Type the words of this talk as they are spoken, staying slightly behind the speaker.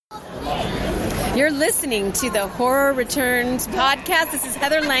You're listening to the Horror Returns podcast. This is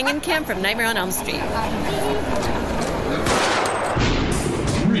Heather Langenkamp from Nightmare on Elm Street.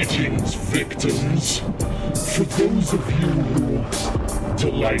 Greetings, victims. For those of you who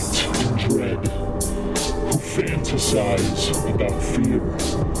delight in dread, who fantasize about fear,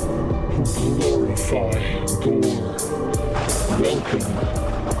 who glorify gore, welcome.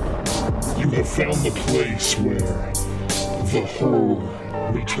 You have found the place where the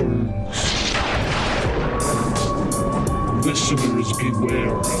horror returns. Listeners,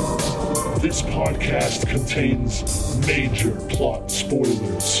 beware. This podcast contains major plot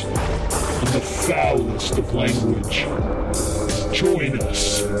spoilers and the foulest of language. Join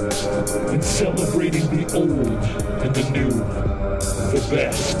us in celebrating the old and the new, the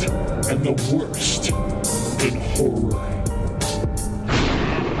best and the worst in horror.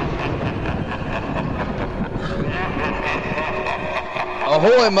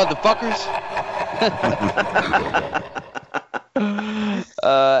 Ahoy, motherfuckers!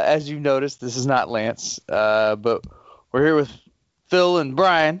 As you've noticed, this is not Lance, but we're here with Phil and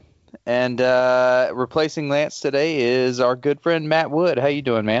Brian, and replacing Lance today is our good friend Matt Wood. How you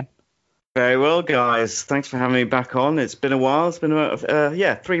doing, man? Very well, guys. Thanks for having me back on. It's been a while. It's been about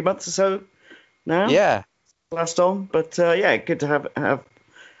 3 months or so now. Yeah, last on, but good to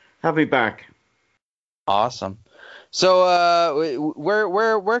have me back. Awesome. So,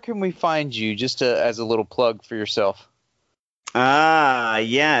 where can we find you? Just as a little plug for yourself.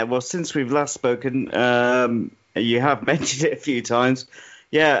 Well, since we've last spoken, you have mentioned it a few times.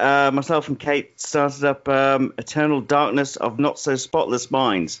 Myself and Kate started up Eternal Darkness of Not So Spotless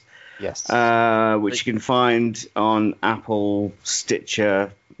Minds. Yes. Which you can find on Apple,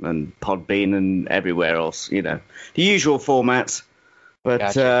 Stitcher, and Podbean, and everywhere else. You know, the usual formats. But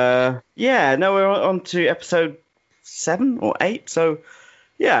Gotcha. We're on to episode 7 or 8. So.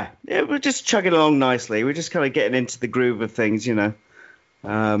 Yeah, we're just chugging along nicely. We're just kind of getting into the groove of things, you know.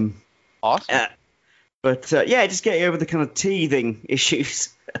 Awesome. Just getting over the kind of teething issues.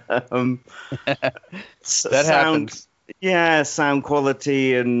 That happens. Yeah, sound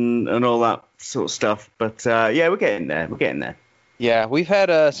quality and all that sort of stuff. But we're getting there. We're getting there. Yeah, we've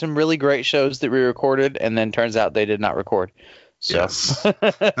had some really great shows that we recorded, and then turns out they did not record. So yes.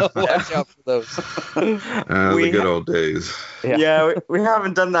 Watch out for those. The good old days. Yeah, we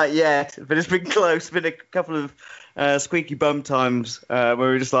haven't done that yet, but it's been close. It's been a couple of squeaky bum times where we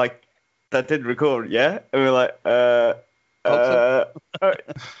were just like, that didn't record, yeah? And we were like,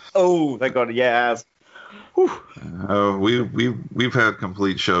 oh, thank God, yeah, it has. We've had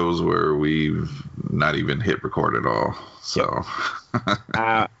complete shows where we've not even hit record at all. So,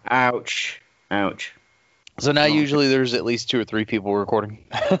 ouch. So now usually there's at least 2 or 3 people recording.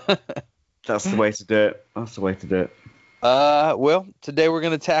 That's the way to do it. Well, today we're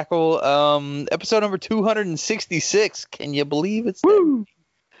going to tackle episode number 266. Can you believe it's that?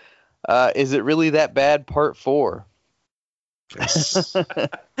 Is it really that bad? Part 4. yes.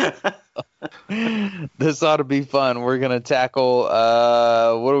 This ought to be fun. We're going to tackle, what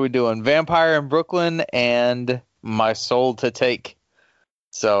are we doing? Vampire in Brooklyn and My Soul to Take.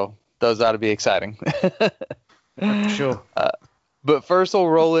 So those ought to be exciting. Sure. But first we'll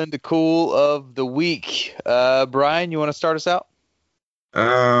roll into Cool of the Week. Brian, you want to start us out?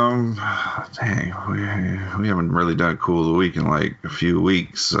 Dang, we haven't really done Cool of the Week in like a few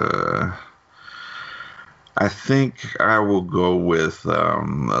weeks. I think I will go with a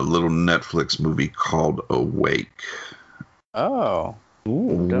little Netflix movie called Awake. Oh.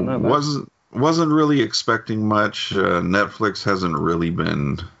 Ooh, don't know that. Wasn't really expecting much. Netflix hasn't really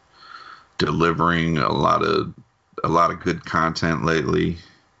been delivering a lot of good content lately.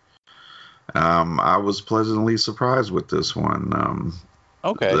 I was pleasantly surprised with this one.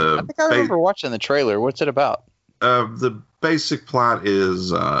 Okay. I think I remember watching the trailer. What's it about? The basic plot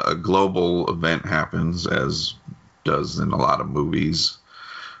is a global event happens, as does in a lot of movies,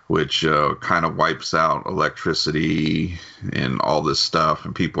 which kind of wipes out electricity and all this stuff,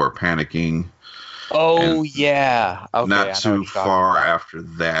 and people are panicking. Oh, yeah. Okay, not too far after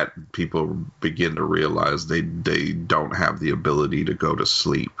that, people begin to realize they don't have the ability to go to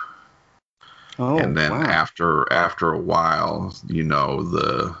sleep. Oh, and then wow. after a while, you know,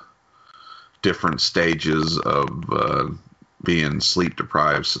 the different stages of being sleep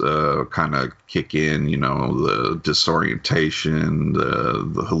deprived kind of kick in, you know, the disorientation,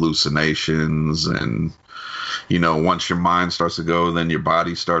 the hallucinations, and you know, once your mind starts to go, then your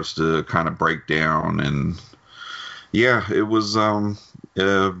body starts to kind of break down. And yeah, it was,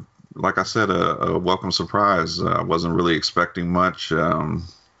 like I said, a welcome surprise. I wasn't really expecting much.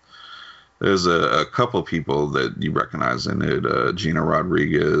 There's a couple people that you recognize in it. Gina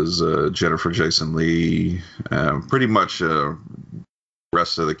Rodriguez, Jennifer Jason Leigh. Pretty much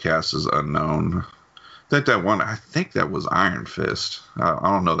rest of the cast is unknown. I think that was Iron Fist. I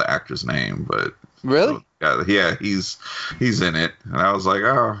don't know the actor's name, but Really? yeah, he's in it. And I was like,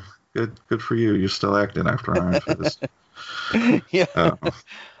 oh, good for you. You're still acting after Iron Fist. Yeah.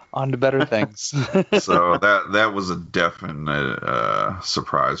 On to better things. So that was a definite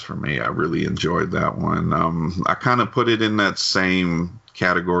surprise for me. I really enjoyed that one. I kind of put it in that same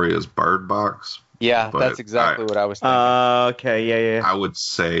category as Bird Box. Yeah, that's exactly what I was thinking. Okay, yeah. I would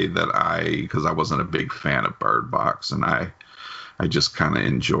say that because I wasn't a big fan of Bird Box, and I just kind of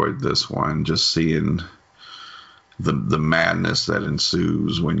enjoyed this one, just seeing the madness that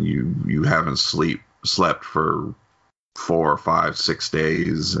ensues when you haven't slept for 4 or 5, 6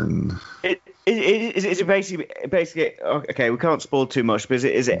 days, and is it basically okay? We can't spoil too much, but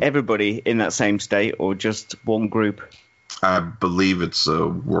is it everybody in that same state or just one group? I believe it's a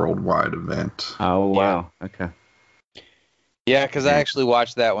worldwide event. Oh wow! Yeah. Okay. Yeah, because I actually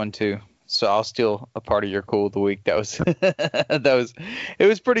watched that one too, so I'll steal a part of your cool of the week. It was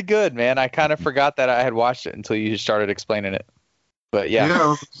pretty good, man. I kind of forgot that I had watched it until you started explaining it. But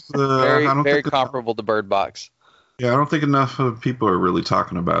yeah, very comparable to Bird Box. Yeah, I don't think enough people are really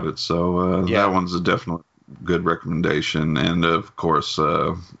talking about it, so that one's a definite good recommendation. And of course,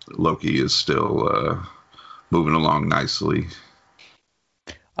 Loki is still moving along nicely.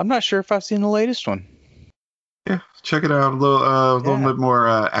 I'm not sure if I've seen the latest one. Yeah, check it out. A little bit more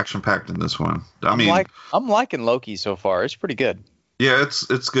action-packed in this one. I'm liking Loki so far. It's pretty good. Yeah,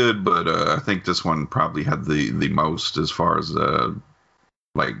 it's good, but I think this one probably had the most as far as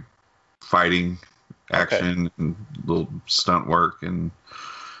like fighting, action, and little stunt work, and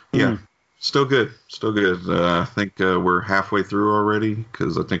still good. I think we're halfway through already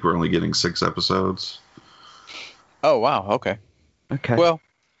because I think we're only getting 6 episodes. Oh wow, okay. Well,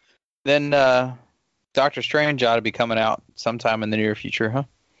 then Doctor Strange ought to be coming out sometime in the near future, huh?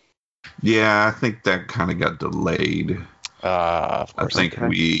 Yeah, I think that kind of got delayed. Of course. I think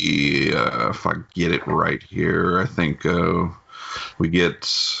we, if I get it right here, I think we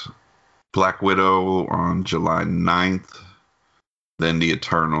get Black Widow on July 9th, then the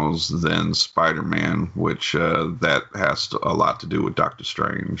Eternals, then Spider-Man, which that has a lot to do with Doctor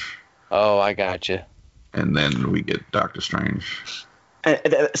Strange. Oh, I gotcha. And then we get Doctor Strange.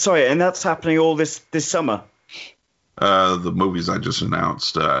 Sorry, and that's happening all this summer? The movies I just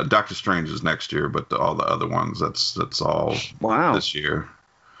announced. Doctor Strange is next year, but all the other ones, that's all this year.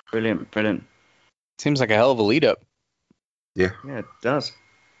 Brilliant. Seems like a hell of a lead up. Yeah, it does.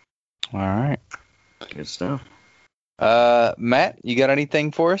 All right. Good stuff. Matt, you got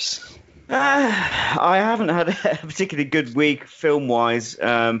anything for us? I haven't had a particularly good week film-wise.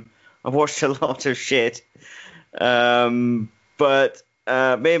 I've watched a lot of shit. But me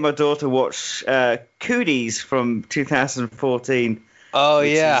and my daughter watched Cooties from 2014. Oh,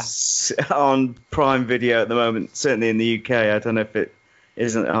 yeah. Is on Prime Video at the moment, certainly in the UK. I don't know if it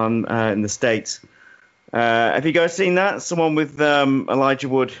isn't on in the States. Have you guys seen that? Someone with Elijah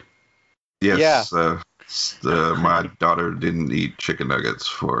Wood. Yes. Yeah. My daughter didn't eat chicken nuggets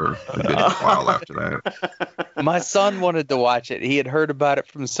for a good while after that. My son wanted to watch it. He had heard about it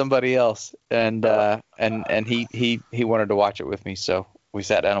from somebody else, and he wanted to watch it with me. So we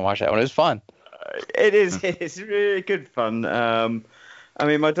sat down and watched that one. It was fun. It is. It's really good fun. I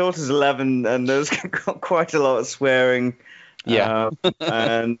mean, my daughter's 11, and there's quite a lot of swearing. Yeah.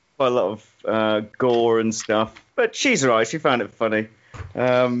 And quite a lot of gore and stuff. But she's all right. She found it funny.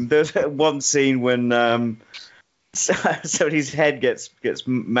 There's one scene when somebody's head gets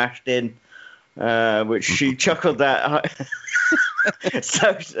mashed in, which she chuckled at.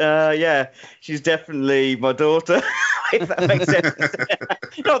 So yeah, she's definitely my daughter. If that makes sense.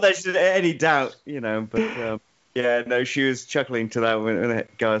 Not that there's any doubt, but yeah, no, she was chuckling to that when the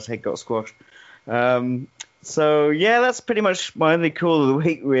guy's head got squashed. So yeah, that's pretty much my only cool of the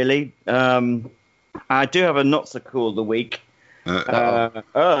week, really. I do have a not so cool of the week. Which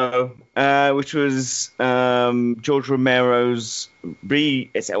was George Romero's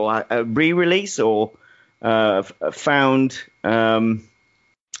re-release or found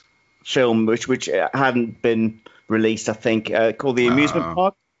film, which hadn't been released, I think, called The Amusement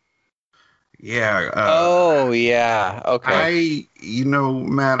Park. Yeah. Yeah. Okay.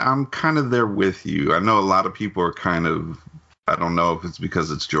 Matt, I'm kind of there with you. I know a lot of people are kind of, I don't know if it's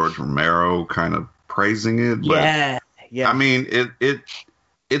because it's George Romero kind of praising it, but yeah. I mean,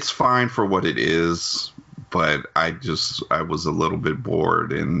 it's fine for what it is, but I was a little bit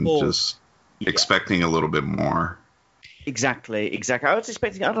bored and expecting a little bit more. Exactly. I was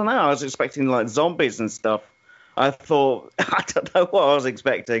expecting, I don't know, I was expecting like zombies and stuff. I thought, I don't know what I was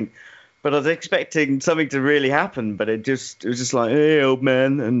expecting, but I was expecting something to really happen, but it was just like, hey, old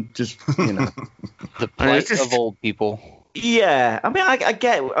man, and just, you know. The plight of old people. Yeah. I mean, I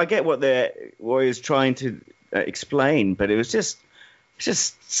get what he was trying to explain, but it was just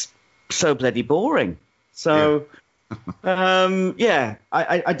so bloody boring. So, yeah,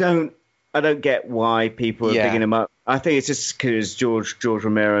 I don't get why people are picking him up. I think it's just because George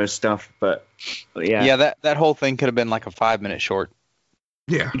Romero stuff, but yeah. Yeah, that whole thing could have been like a 5-minute short.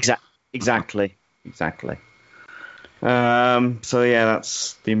 Yeah. Exactly. So yeah,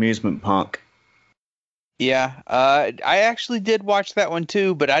 that's the amusement park. Yeah, I actually did watch that one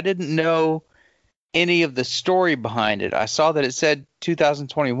too, but I didn't know any of the story behind it. I saw that it said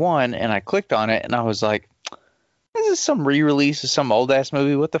 2021, and I clicked on it, and I was like, "This is some re-release of some old ass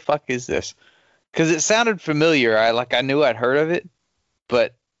movie. What the fuck is this?" Because it sounded familiar. I knew I'd heard of it,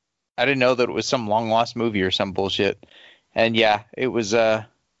 but I didn't know that it was some long lost movie or some bullshit. And yeah, it was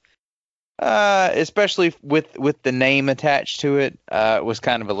especially with the name attached to it, it was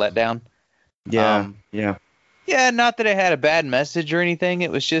kind of a letdown. Yeah. Yeah, not that it had a bad message or anything.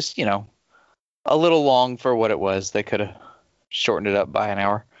 It was just, a little long for what it was. They could have shortened it up by an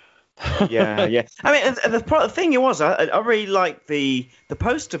hour. yeah. I mean, the thing was, I really liked the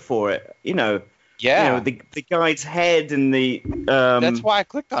poster for it. Yeah. The guy's head and the. That's why I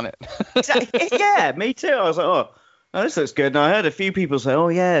clicked on it. Yeah, me too. I was like, oh, this looks good. And I heard a few people say, oh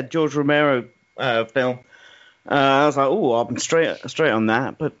yeah, George Romero film. I was like, oh, I'm straight on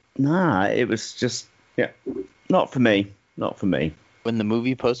that. But nah, it was just, not for me. When the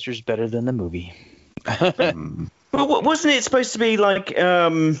movie poster's better than the movie. Well, wasn't it supposed to be like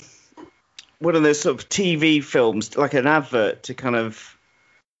one of those sort of TV films, like an advert to kind of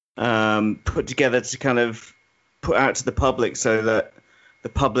put together to kind of put out to the public so that the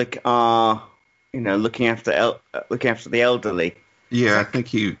public are, looking after the elderly? Yeah, I think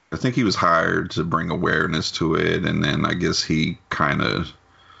he was hired to bring awareness to it, and then I guess he kind of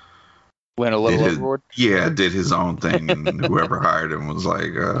went a little overboard. Yeah, did his own thing, and whoever hired him was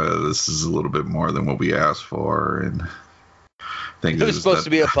like, "This is a little bit more than what we asked for." And I think it was supposed to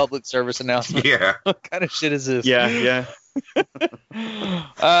be a public service announcement. Yeah, what kind of shit is this? Yeah.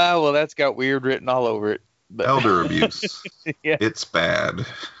 Well, that's got weird written all over it. But... elder abuse. Yeah, it's bad.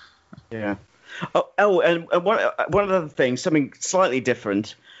 Yeah. Oh, and one other thing, something slightly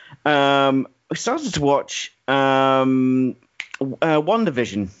different. We started to watch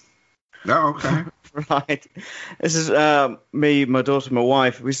WandaVision. Oh, okay. Right. This is me, my daughter, my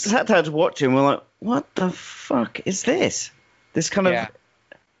wife. We sat down to watch it, and we're like, what the fuck is this? This kind of...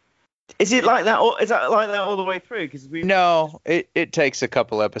 Is it like that? Is that like that all the way through? No, it takes a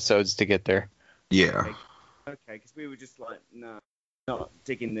couple episodes to get there. Yeah. Okay, because we were just like, no, not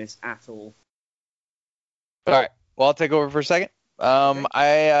digging this at all. All right. Well, I'll take over for a second. So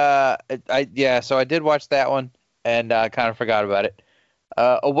I did watch that one, and I kind of forgot about it.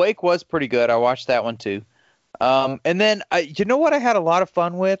 Awake was pretty good. I watched that one too. And then you know what I had a lot of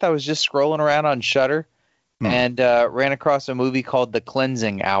fun with? I was just scrolling around on Shudder and ran across a movie called The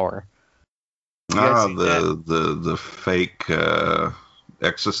Cleansing Hour. The fake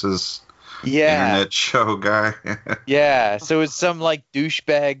exorcist internet show guy. Yeah, so it's some like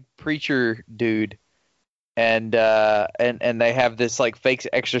douchebag preacher dude. And they have this like fake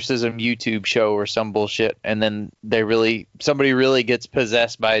exorcism YouTube show or some bullshit, and then somebody really gets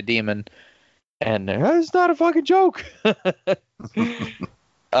possessed by a demon, and it's not a fucking joke.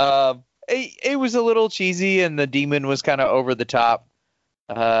 It was a little cheesy, and the demon was kind of over the top.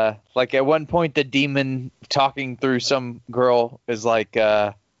 Like at one point, the demon talking through some girl is like,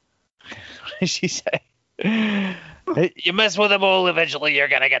 what did she say? You mess with a bull, eventually you're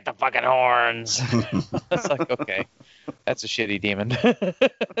gonna get the fucking horns. It's like, okay, that's a shitty demon.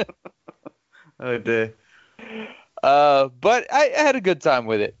 Oh dear. But I had a good time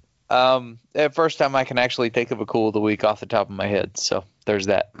with it. First time I can actually think of a cool of the week off the top of my head. So there's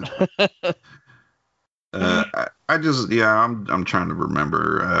that. I'm trying to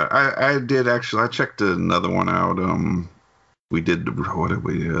remember. I did actually. I checked another one out. We did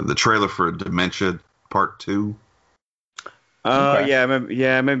the trailer for Dementia Part 2. Oh, okay. Yeah,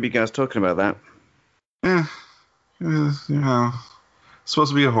 I remember you guys talking about that. Yeah, it's supposed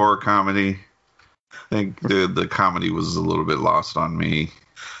to be a horror comedy. I think the comedy was a little bit lost on me.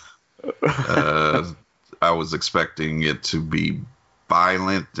 I was expecting it to be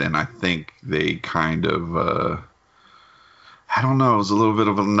violent, and I think they kind of, I don't know, it was a little bit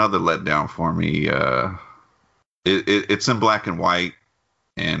of another letdown for me. It's in black and white,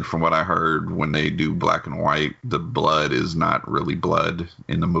 And from what I heard, when they do black and white, the blood is not really blood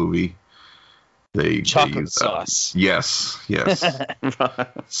in the movie. They Chocolate use, sauce. Yes.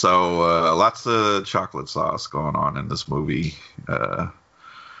 So lots of chocolate sauce going on in this movie.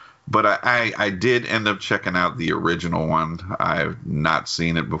 But I did end up checking out the original one. I've not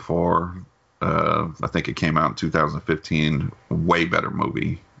seen it before. I think it came out in 2015. Way better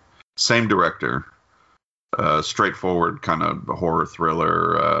movie. Same director. Straightforward kind of horror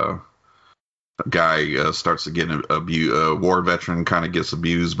thriller. Guy starts to get a war veteran, kind of gets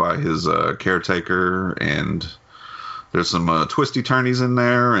abused by his caretaker, and there's some twisty turnies in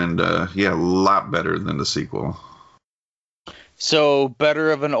there, and a lot better than the sequel. So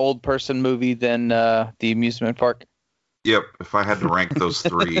better of an old person movie than the amusement park? Yep. If I had to rank those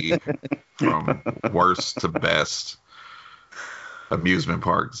three from worst to best, amusement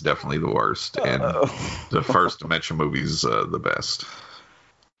park is definitely the worst, and the first Dementia movie's the best.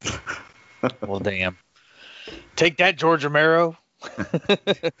 Well, damn. Take that, George Romero.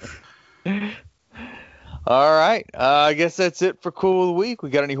 All right. I guess that's it for Cool of the Week. We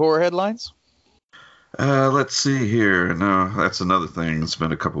got any horror headlines? Let's see here. No, that's another thing. It's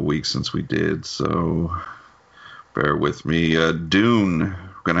been a couple weeks since we did, so bear with me. Dune.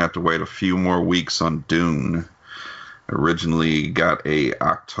 We're going to have to wait a few more weeks on Dune. Originally got a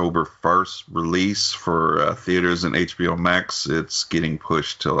October 1st release for theaters and HBO Max. It's getting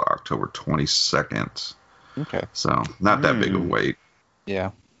pushed till October 22nd. Okay. So not that big a wait.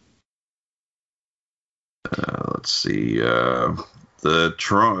 Yeah. Let's see. The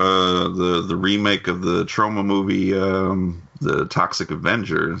remake of the Troma movie, The Toxic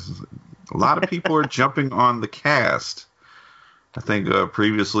Avengers. A lot of people are jumping on the cast. I think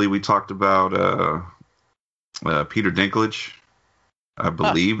previously we talked about Peter Dinklage, I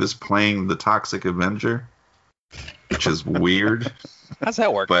believe, is playing the Toxic Avenger, which is weird. How's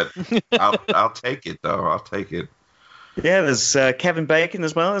that work? But I'll take it, though. I'll take it. Yeah, there's Kevin Bacon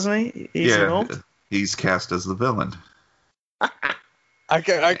as well, isn't he? He's involved. He's cast as the villain. I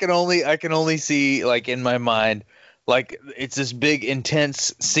can only see, like, in my mind, like, it's this big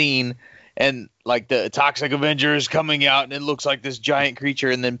intense scene, and like the Toxic Avenger is coming out, and it looks like this giant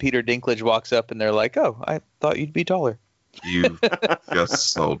creature, and then Peter Dinklage walks up, and they're like, "Oh, I thought you'd be taller." You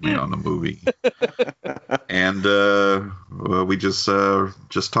just sold me on the movie. And we just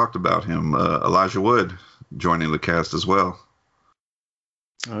talked about him, Elijah Wood, joining the cast as well.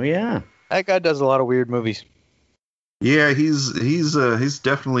 Oh yeah, that guy does a lot of weird movies. Yeah, he's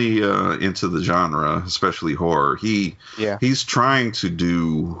definitely into the genre, especially horror. He's trying to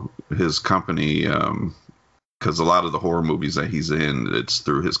do his company, because a lot of the horror movies that he's in, it's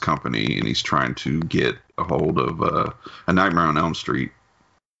through his company, and he's trying to get a hold of A Nightmare on Elm Street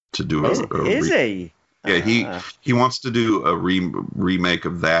to do is he? Yeah, he wants to do a remake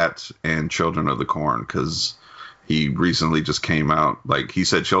of that and Children of the Corn, because he recently just came out, like he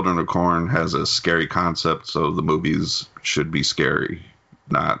said, Children of the Corn has a scary concept, so the movies should be scary,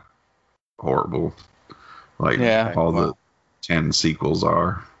 not horrible, like all the 10 sequels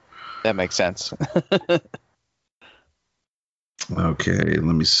are. That makes sense. Okay,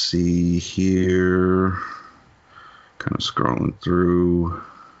 let me see here. Kind of scrolling through.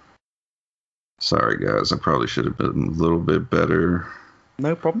 Sorry, guys. I probably should have been a little bit better.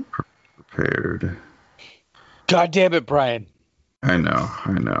 No problem. Prepared. God damn it, Brian. I know.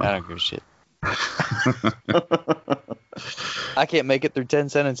 I don't give a shit. I can't make it through 10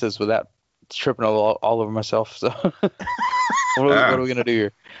 sentences without tripping all over myself. So, what are we going to do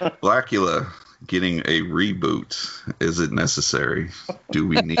here? Blackula getting a reboot. Is it necessary? Do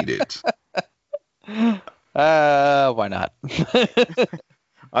we need it? Why not?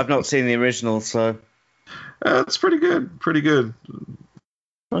 I've not seen the original, so it's pretty good. Pretty good.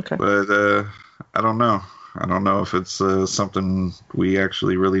 Okay. But I don't know. I don't know if it's something we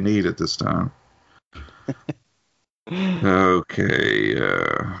actually really need at this time. Okay.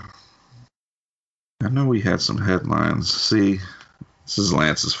 I know we had some headlines. See, this is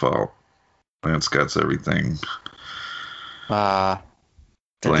Lance's fault. Lance got everything. Damn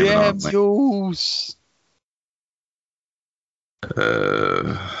juice.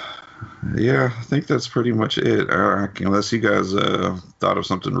 Yeah, I think that's pretty much it. Unless you guys thought of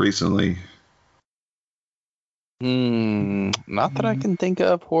something recently. Not that I can think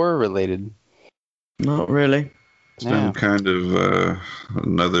of horror related. Not really. It's been kind of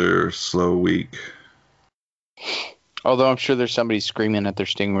another slow week. Although I'm sure there's somebody screaming at their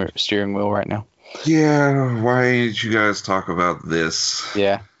steering wheel right now. Yeah, why did you guys talk about this?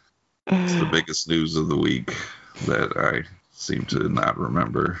 Yeah. It's the biggest news of the week that I seem to not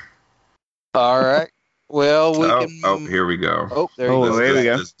remember. All right. Well, we can. Oh, here we go. Oh, there you go. There we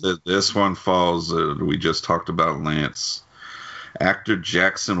go. This one falls. We just talked about Lance. Actor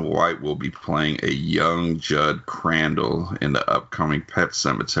Jackson White will be playing a young Judd Crandall in the upcoming Pet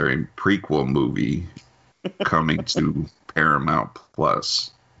Sematary prequel movie coming to Paramount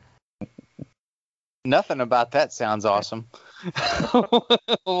Plus. Nothing about that sounds awesome.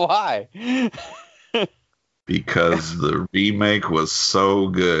 Why? Because the remake was so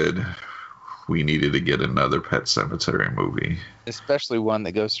good, we needed to get another Pet Sematary movie. Especially one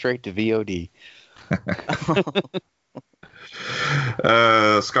that goes straight to VOD.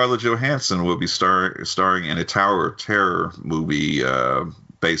 Scarlett Johansson will be starring in a Tower of Terror movie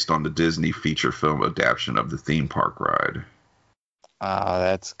based on the Disney feature film adaptation of the theme park ride.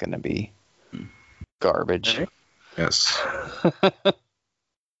 That's going to be garbage. Yes.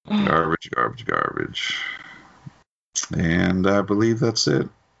 Garbage. And I believe that's it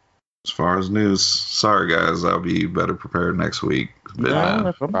as far as news. Sorry, guys. I'll be better prepared next week. It's been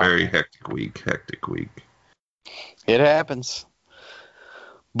a very hectic week. It happens.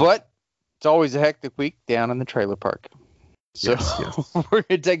 But it's always a hectic week down in the trailer park. So Yes. we're going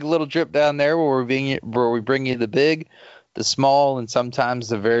to take a little trip down there where we bring you the big, the small, and sometimes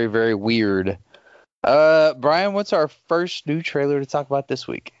the very, very weird. Brian, what's our first new trailer to talk about this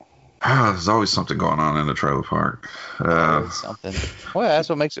week? There's always something going on in the trailer park. Something. Well, that's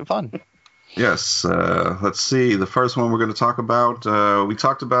what makes it fun. Yes. Let's see. The first one we're going to talk about, we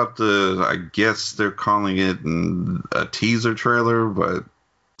talked about I guess they're calling it a teaser trailer, but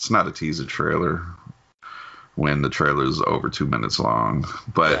it's not a teaser trailer when the trailer is over 2 minutes long.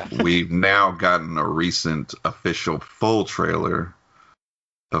 But we've now gotten a recent official full trailer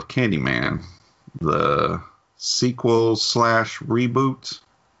of Candyman, the sequel / reboot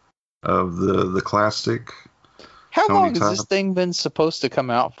of the classic. How Tony long Todd. has this thing been supposed to come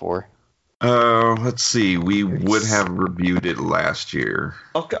out for? Let's see. We would have reviewed it last year.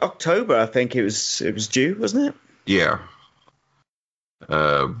 October, I think it was due, wasn't it? Yeah.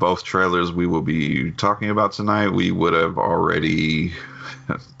 Both trailers we will be talking about tonight, we would have already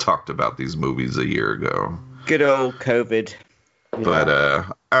talked about these movies a year ago. Good old COVID.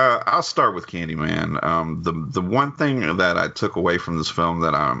 But I'll start with Candyman. The one thing that I took away from this film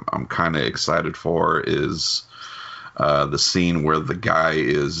that I'm kind of excited for is the scene where the guy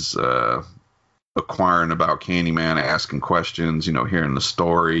is acquiring about Candyman, asking questions, hearing the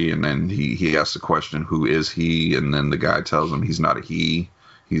story, and then he asks the question, who is he? And then the guy tells him he's not a he.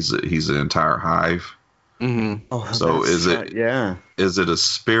 He's an entire hive. Mm-hmm. Oh, So is it yeah. is it a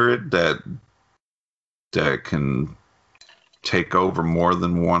spirit that can take over more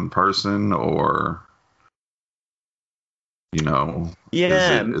than one person, or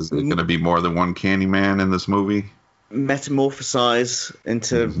Yeah. is it going to be more than one Candyman in this movie? Metamorphosize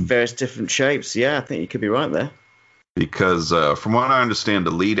into various different shapes. Yeah, I think you could be right there. Because from what I understand,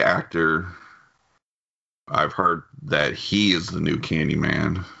 the lead actor, I've heard that he is the new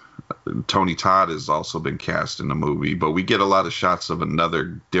Candyman. Tony Todd has also been cast in the movie, but we get a lot of shots of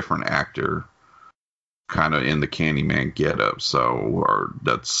another different actor kind of in the Candyman getup. So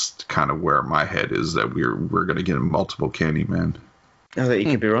that's kind of where my head is, that we're going to get multiple Candyman. I think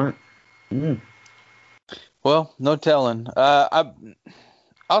you could be right. Mm. Well, no telling.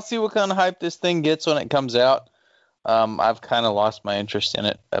 I'll see what kind of hype this thing gets when it comes out. I've kind of lost my interest in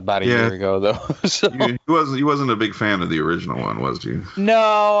it about a year ago, though. So. You wasn't a big fan of the original one, was you?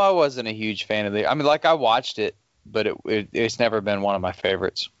 No, I wasn't a huge fan of I mean, I watched it, but it's never been one of my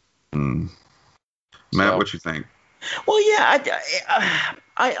favorites. Mm. Matt, what you think? Well, yeah,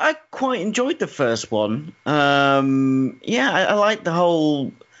 I quite enjoyed the first one. I like the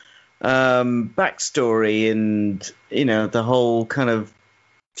whole backstory and the whole kind of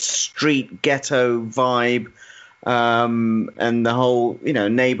street ghetto vibe, and the whole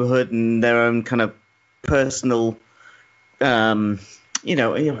neighborhood and their own kind of personal you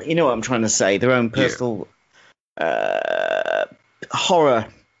know what I'm trying to say, their own personal horror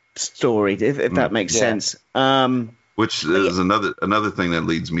story, if that makes sense. Which is another thing that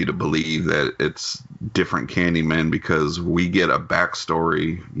leads me to believe that it's different Candyman, because we get a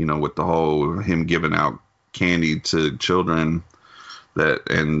backstory, with the whole him giving out candy to children,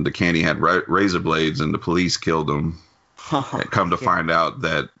 and the candy had razor blades and the police killed him. And come to find out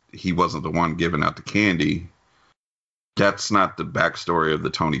that he wasn't the one giving out the candy. That's not the backstory of the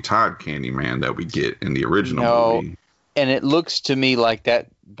Tony Todd Candyman that we get in the original movie. And it looks to me like that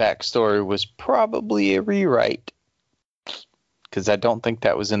backstory was probably a rewrite. Because I don't think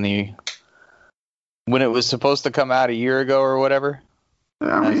that was when it was supposed to come out a year ago or whatever.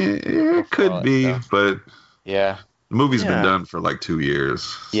 I mean, it could be, but yeah, the movie's been done for like 2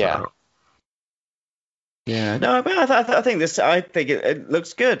 years. Yeah. So. Yeah, no, but I think this. I think it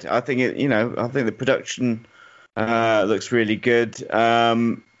looks good. I think I think the production looks really good.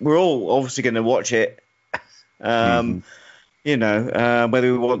 We're all obviously going to watch it. Whether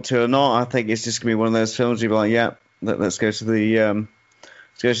we want to or not, I think it's just going to be one of those films. You'll be like, yeah, let's go to the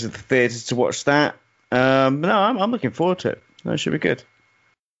theaters to watch that. No, I'm looking forward to it. That should be good.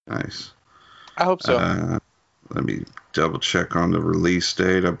 Nice. I hope so. Let me double check on the release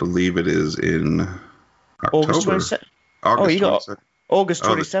date. I believe it is in October. August 27th. August you got 27th. August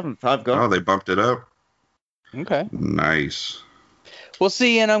 27th. I've got. Oh, they bumped it up. Okay. Nice. Well,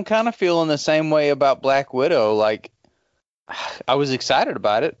 see, and I'm kind of feeling the same way about Black Widow. Like, I was excited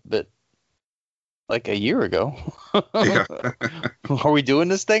about it, but like a year ago. Yeah. Are we doing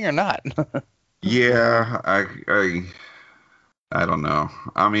this thing or not? Yeah, I don't know.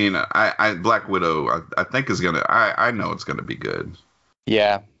 I mean, I Black Widow, I think is gonna. I know it's gonna be good.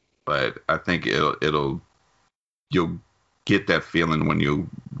 Yeah. But I think you'll get that feeling when you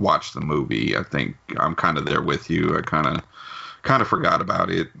watch the movie. I think I'm kind of there with you. I kind of forgot about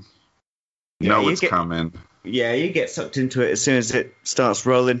it. It's coming. Yeah, you get sucked into it as soon as it starts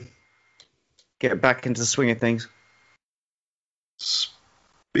rolling. Get back into the swing of things.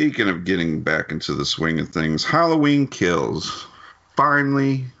 Speaking of getting back into the swing of things, Halloween Kills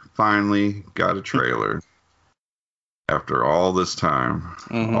finally got a trailer. After all this time,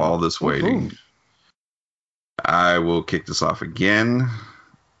 all this waiting. Woohoo. I will kick this off again.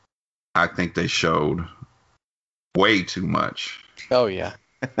 I think they showed way too much. Oh, yeah.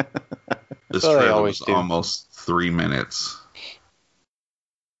 This trailer was almost 3 minutes.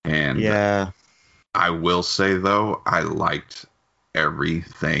 And yeah, I will say, though, I liked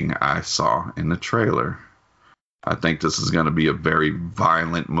everything I saw in the trailer. I think this is going to be a very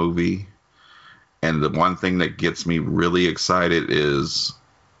violent movie. And the one thing that gets me really excited is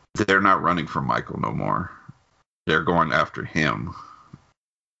they're not running from Michael no more. They're going after him.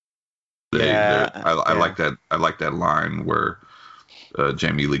 I like that. I like that line where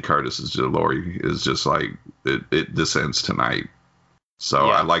Jamie Lee Curtis's Laurie is just like, this ends tonight. So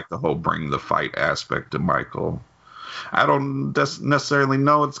I like the whole bring the fight aspect to Michael. I don't necessarily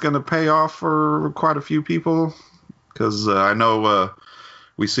know it's going to pay off for quite a few people because I know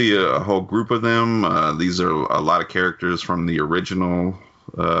we see a whole group of them. These are a lot of characters from the original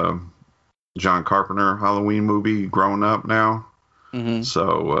John Carpenter Halloween movie grown up now.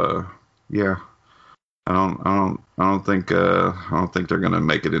 So I don't think they're going to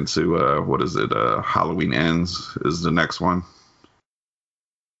make it into what is it? Halloween Ends is the next one.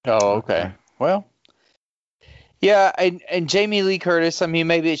 Oh, okay. Well, yeah, and Jamie Lee Curtis, I mean,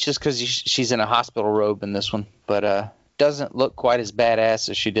 maybe it's just because she's in a hospital robe in this one, but doesn't look quite as badass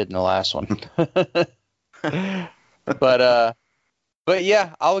as she did in the last one. But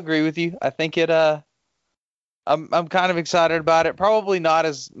yeah, I'll agree with you. I think I'm kind of excited about it. Probably not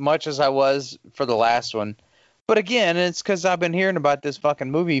as much as I was for the last one. But again, it's because I've been hearing about this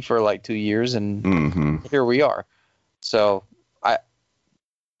fucking movie for like 2 years, and here we are. So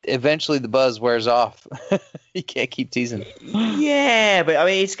eventually the buzz wears off. You can't keep teasing. Yeah, but I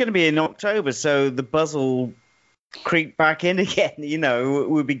mean, it's going to be in October, so the buzz will creep back in again.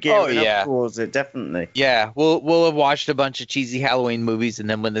 We'll be gearing up towards it, definitely. Yeah, we'll have watched a bunch of cheesy Halloween movies, and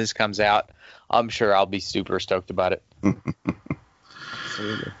then when this comes out, I'm sure I'll be super stoked about it.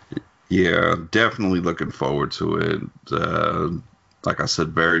 Absolutely. Yeah, definitely looking forward to it. Like I said,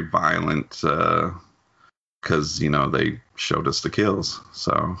 very violent. Because they showed us the kills,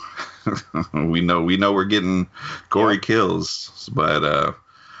 so we know we're getting gory kills. But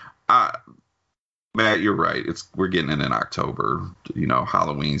Matt, you're right. We're getting it in October.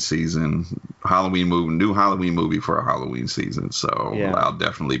 Halloween season, new Halloween movie for a Halloween season. So I'll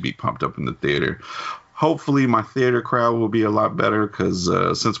definitely be pumped up in the theater. Hopefully, my theater crowd will be a lot better because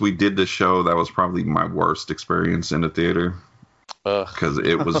since we did this show, that was probably my worst experience in the theater because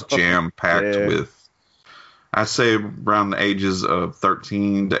it was jam packed with. I say around the ages of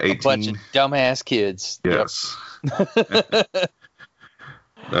 13 to 18. A bunch of dumbass kids. Yes. Yep.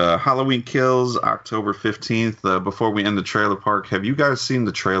 Halloween Kills, October 15th. Before we end the trailer park, have you guys seen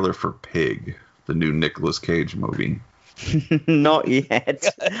the trailer for Pig, the new Nicolas Cage movie? Not yet.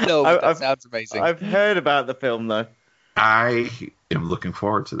 No, that sounds amazing. I've heard about the film, though. I am looking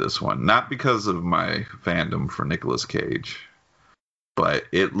forward to this one. Not because of my fandom for Nicolas Cage. But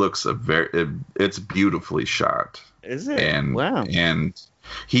it looks it's beautifully shot. Is it? And, wow. And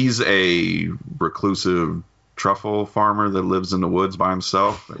he's a reclusive truffle farmer that lives in the woods by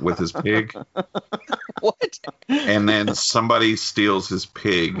himself with his pig. What? And then somebody steals his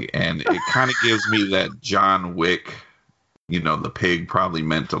pig, and it kind of gives me that John Wick the pig probably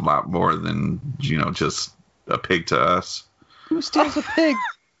meant a lot more than, just a pig to us. Who steals a pig?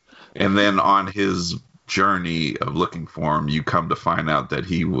 And then on his journey of looking for him, you come to find out that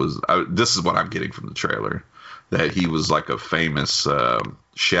he was, this is what I'm getting from the trailer, that he was like a famous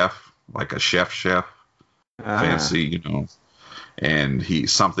chef, like a chef, fancy, and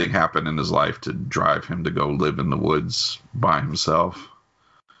something happened in his life to drive him to go live in the woods by himself.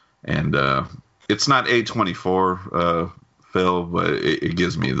 And it's not A24, Phil, but it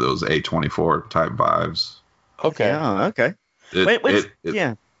gives me those A24 type vibes. Okay. Yeah, okay. What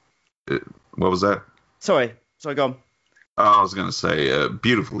was that? Sorry, go on. I was going to say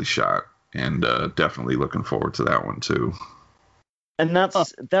beautifully shot, and definitely looking forward to that one too. And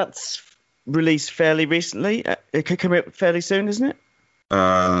that's released fairly recently. It could come out fairly soon, isn't it?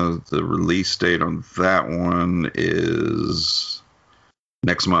 The release date on that one is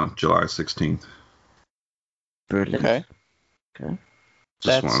next month, July 16th. Brilliant. Okay.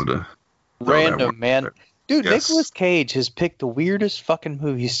 Just wanted to random, man. Dude, Yes. Nicolas Cage has picked the weirdest fucking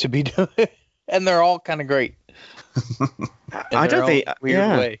movies to be doing, and they're all kind of great. I don't think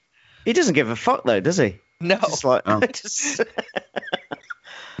weird way. He doesn't give a fuck though, does he? No. Just like No. just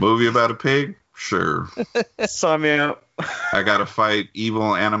Movie about a pig? Sure. sign me out. I gotta fight evil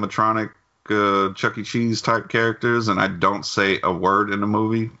animatronic Chuck E. Cheese type characters, and I don't say a word in the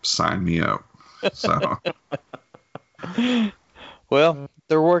movie. Sign me up. So Well,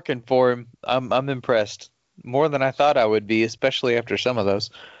 they're working for him. I'm impressed. More than I thought I would be, especially after some of those.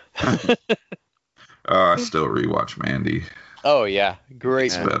 I still rewatch Mandy. Oh yeah,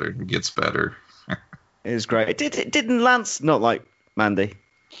 great. It gets better. It was great. Didn't Lance not like Mandy?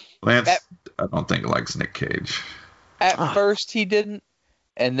 Lance, I don't think likes Nick Cage. At first he didn't,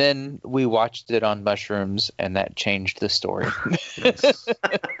 and then we watched it on mushrooms, and that changed the story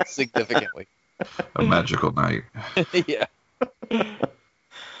significantly. A magical night. Yeah.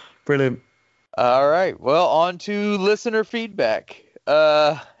 Brilliant. All right. Well, on to listener feedback.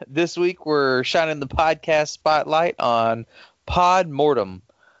 This week we're shining the podcast spotlight on Pod Mortem,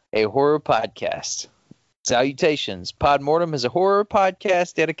 a horror podcast. Salutations. Pod Mortem is a horror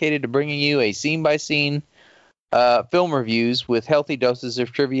podcast dedicated to bringing you a scene-by-scene film reviews with healthy doses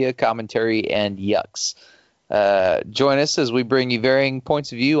of trivia, commentary, and yucks. Join us as we bring you varying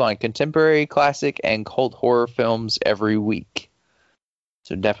points of view on contemporary, classic, and cult horror films every week.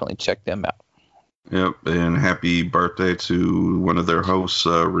 So definitely check them out. Yep, and happy birthday to one of their hosts,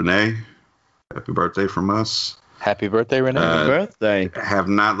 Renee. Happy birthday from us. Happy birthday, Renee. Happy birthday. Have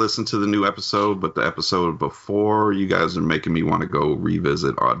not listened to the new episode, but the episode before, you guys are making me want to go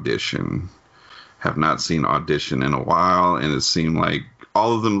revisit Audition. Have not seen Audition in a while, and it seemed like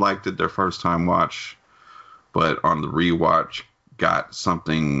all of them liked it their first time watch, but on the rewatch, got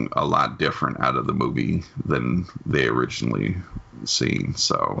something a lot different out of the movie than they originally seen.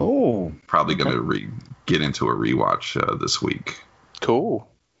 So probably going to get into a rewatch this week. Cool.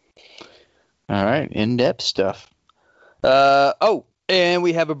 All right, in-depth stuff. And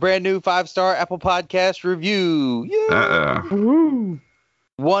we have a brand new 5-star Apple Podcast review. Yeah.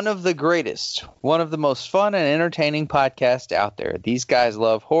 One of the greatest, one of the most fun and entertaining podcasts out there. These guys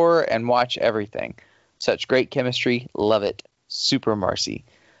love horror and watch everything. Such great chemistry. Love it. Supermarcey.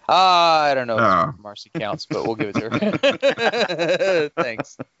 I don't know if Supermarcey counts, but we'll give it to her.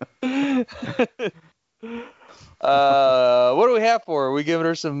 Thanks. What do we have for her? Are we giving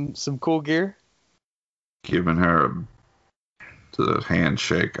her some cool gear? Giving her the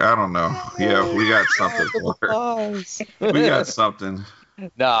handshake. I don't know. Yeah, we got something for her. We got something.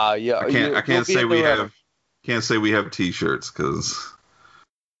 Nah, yeah. I can't say we have t-shirts because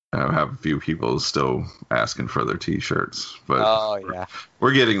I have a few people still asking for their t-shirts. But yeah,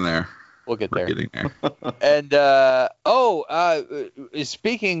 we're getting there. We'll get there. We're getting there. And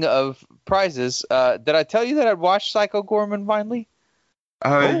speaking of prizes, did I tell you that I'd watched Psycho Gorman finally?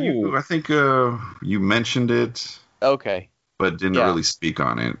 I think you mentioned it. Okay. But didn't really speak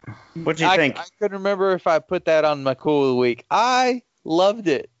on it. What do you think? I couldn't remember if I put that on my cool of the week. I loved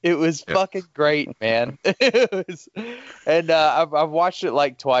it. It was fucking great, man. It was, and I've watched it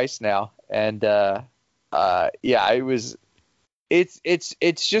like twice now, and it was.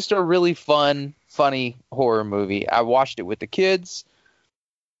 It's just a really funny horror movie. I watched it with the kids.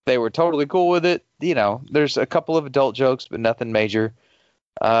 They were totally cool with it. You know, there's a couple of adult jokes, but nothing major.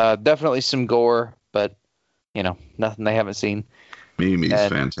 Definitely some gore, but you know, nothing they haven't seen. Mimi's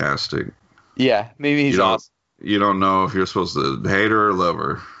fantastic. Yeah, Mimi's awesome. You don't know if you're supposed to hate her or love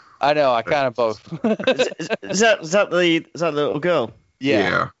her. I know. I kind of both. Is that the little girl?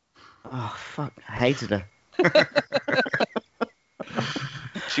 Yeah. Oh fuck! I hated her.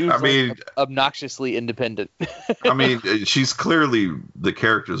 She was obnoxiously independent. I mean, she's clearly the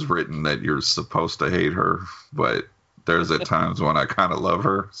character's written that you're supposed to hate her, but there's at times when I kind of love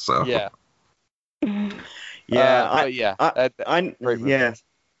her. So yeah. Yeah, I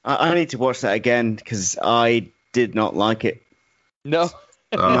need to watch that again because I did not like it. No.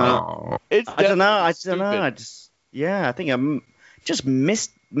 Oh. I don't know. I think I just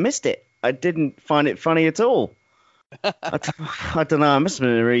missed it. I didn't find it funny at all. I don't know. I must have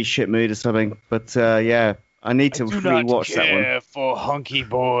been in a really shit mood or something. But I need to rewatch that one. For hunky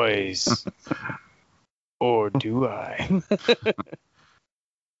boys, or do I?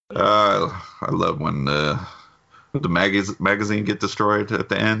 I love when the magazine get destroyed at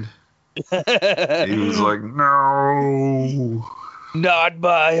the end. He was like, "No, not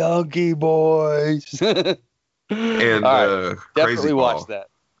by hunky boys." And right, Crazy Ball. Watch that.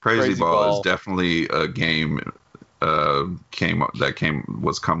 Crazy Ball is definitely a game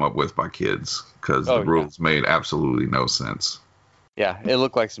was come up with by kids because the rules made absolutely no sense. Yeah, it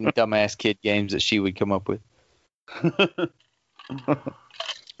looked like some dumbass kid games that she would come up with. All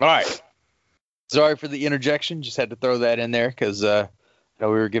right. Sorry for the interjection. Just had to throw that in there because we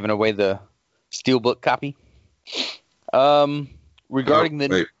were giving away the Steelbook copy. Regarding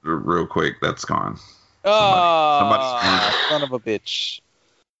wait, real quick, that's gone. Somebody's son of a bitch.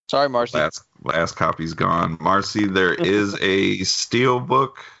 Sorry, Marcy. Last copy's gone. Marcy, there is a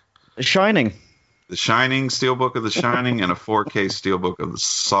Steelbook. The Shining. The Shining, Steelbook of The Shining, and a 4K Steelbook of The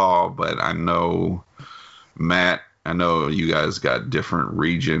Saw, but I know, Matt, you guys got different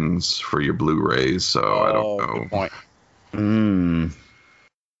regions for your Blu-rays, so I don't know. Good point.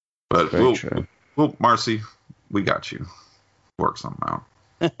 But we'll, Marcy, we got you. Work something out.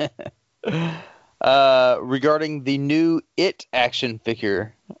 Regarding the new It action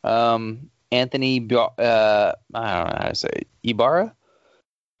figure, Anthony, I don't know how to say it, Ybarra,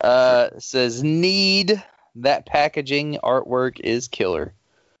 says, need that packaging artwork is killer.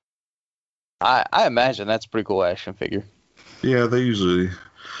 I imagine that's a pretty cool action figure. Yeah, they usually...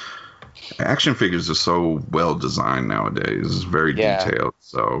 Action figures are so well designed nowadays. It's very detailed.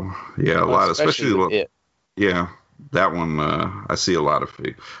 So, yeah, a lot, especially It. Yeah, that one, I see a lot of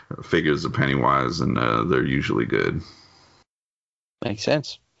figures of Pennywise, and they're usually good. Makes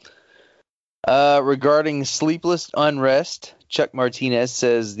sense. Regarding Sleepless Unrest, Chuck Martinez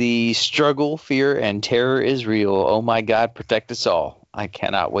says, the struggle, fear, and terror is real. Oh my God, protect us all. I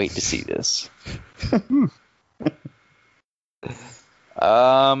cannot wait to see this.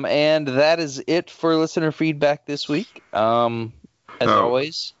 And that is it for listener feedback this week. As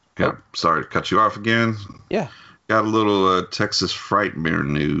always. Yeah, sorry to cut you off again. Yeah. Got a little Texas Frightmare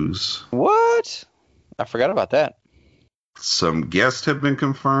news. What? I forgot about that. Some guests have been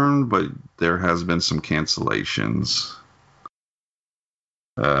confirmed, but there has been some cancellations.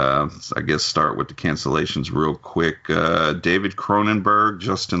 I guess start with the cancellations real quick. David Cronenberg,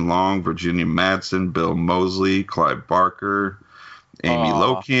 Justin Long, Virginia Madsen, Bill Moseley, Clive Barker, Amy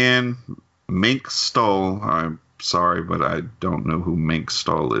Locan, Mink Stoll. I'm sorry, but I don't know who Mink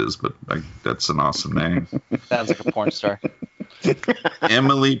Stoll is, but that's an awesome name. Sounds like a porn star.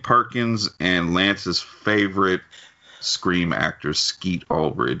 Emily Perkins and Lance's favorite Scream actor, Skeet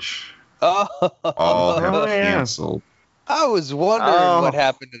Ulrich. All have canceled. I was wondering what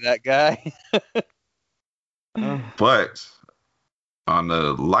happened to that guy. But on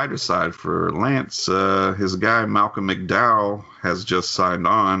the lighter side for Lance, his guy Malcolm McDowell has just signed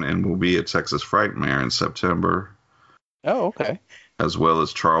on and will be at Texas Frightmare in September. Oh, okay. As well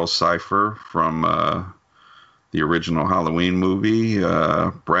as Charles Cypher from the original Halloween movie,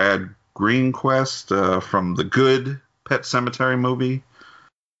 Brad Greenquist from the good Pet Sematary movie.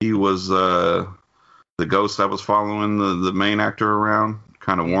 He was the ghost that was following the main actor around,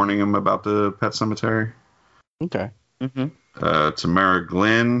 kind of warning him about the Pet Sematary. Okay. Mm-hmm. Tamara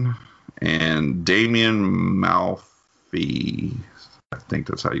Glenn and Damian Malfi. I think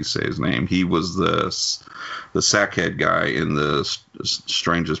that's how you say his name. He was the sackhead guy in the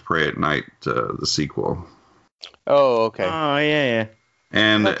Strangers Prey at Night, the sequel. Oh, okay. Oh, yeah.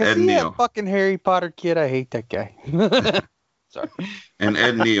 And Ed Neal. That fucking Harry Potter kid. I hate that guy. Sorry. And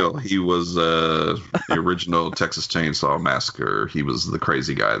Ed Neal, he was the original Texas Chainsaw Massacre. He was the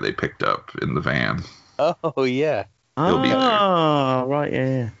crazy guy they picked up in the van. Oh, yeah. He'll be there. Oh, right,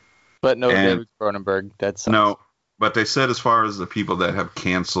 yeah. But no David Cronenberg. That's no. But they said as far as the people that have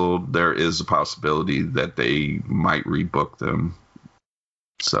canceled, there is a possibility that they might rebook them.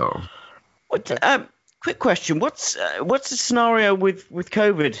 So. Quick question: What's the scenario with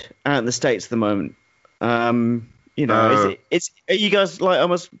COVID in the States at the moment? Are you guys like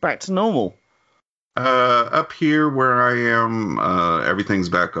almost back to normal? Up here where I am, everything's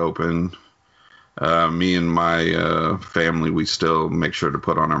back open. Me and my family, we still make sure to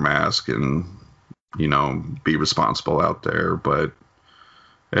put on our mask and, be responsible out there. But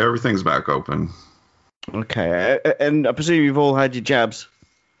everything's back open. Okay. And I presume you've all had your jabs?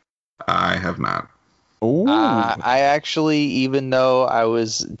 I have not. Ooh. I actually, even though I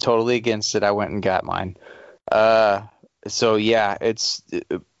was totally against it, I went and got mine. So, yeah,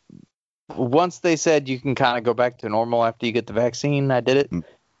 once they said you can kind of go back to normal after you get the vaccine, I did it.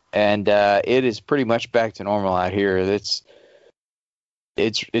 And it is pretty much back to normal out here. It's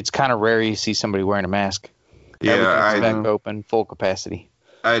kind of rare you see somebody wearing a mask. Yeah, everything's back open, full capacity.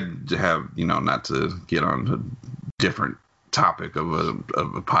 I'd have, not to get on a different topic of a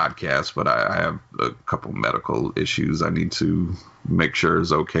podcast, but I have a couple medical issues I need to make sure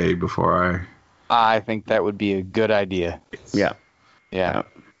is okay before I think that would be a good idea. Yeah.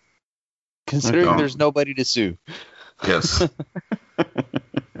 Considering there's nobody to sue. Yes.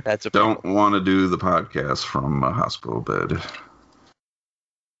 That's a don't want to do the podcast from a hospital bed.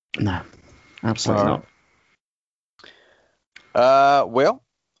 No, absolutely not. Well,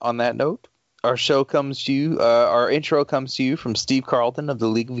 on that note, our intro comes to you from Steve Carlton of the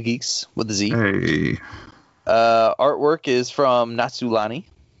League of Geeks with a Z. Hey. Artwork is from Natsulani.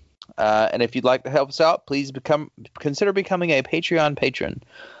 And if you'd like to help us out, please consider becoming a Patreon patron.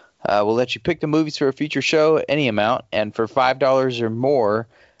 We'll let you pick the movies for a future show, any amount, and for $5 or more,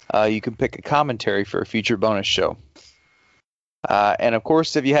 you can pick a commentary for a future bonus show. And of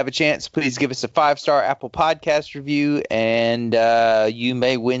course, if you have a chance, please give us a 5-star Apple Podcast review, and you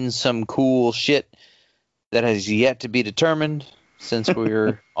may win some cool shit that has yet to be determined since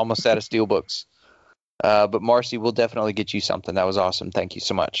we're almost out of steelbooks. But Marcy will definitely get you something. That was awesome. Thank you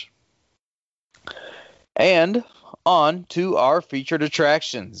so much. And on to our featured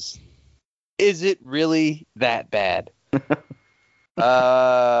attractions. Is it really that bad?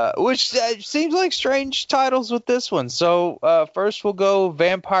 Which seems like strange titles with this one. So first we'll go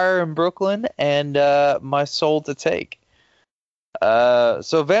Vampire in Brooklyn and My Soul to Take.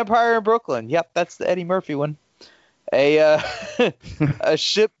 So Vampire in Brooklyn. Yep, that's the Eddie Murphy one. A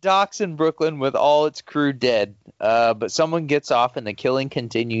ship docks in Brooklyn with all its crew dead, but someone gets off and the killing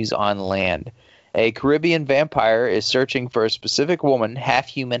continues on land. A Caribbean vampire is searching for a specific woman, half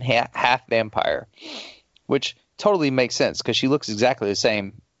human, half vampire, which totally makes sense because she looks exactly the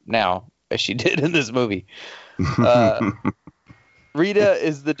same now as she did in this movie. Rita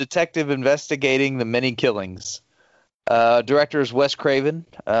is the detective investigating the many killings. Director is Wes Craven,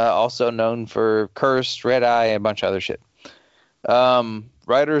 also known for Cursed, Red Eye, and a bunch of other shit.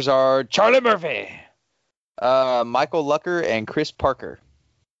 Writers are Charlie Murphy, Michael Lucker, and Chris Parker.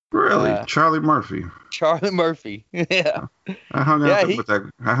 Really? Charlie Murphy? Charlie Murphy. Yeah. I hung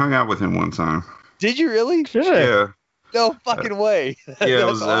out with him one time. Did you really? Yeah. No fucking way. Yeah, it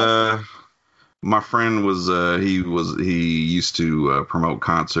was awesome. My friend was he used to promote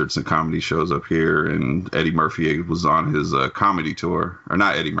concerts and comedy shows up here, and Eddie Murphy was on his comedy tour, or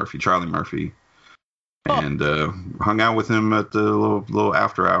not Eddie Murphy, Charlie Murphy, and hung out with him at the little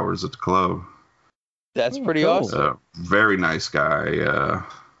after hours at the club. That's pretty awesome. Very nice guy.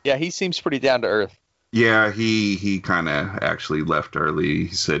 Yeah, he seems pretty down to earth. Yeah, he kind of actually left early.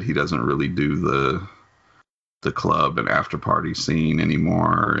 He said he doesn't really do the club and after party scene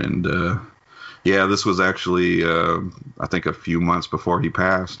anymore, and yeah, this was actually, I think, a few months before he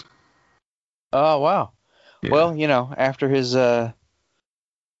passed. Oh, wow. Yeah. Well, after his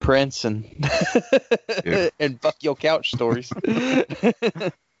Prince and and Fuck Your Couch stories.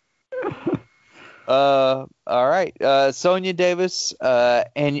 All right. Sonia Davis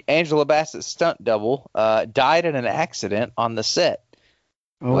and Angela Bassett's stunt double died in an accident on the set.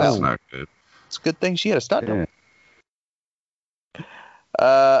 Oh, that's not good. It's a good thing she had a stunt double.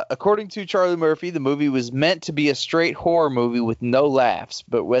 According to Charlie Murphy, the movie was meant to be a straight horror movie with no laughs,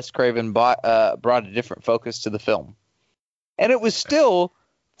 but Wes Craven brought a different focus to the film. And it was still,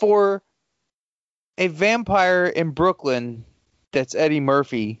 for a vampire in Brooklyn that's Eddie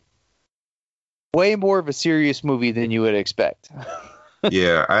Murphy, way more of a serious movie than you would expect.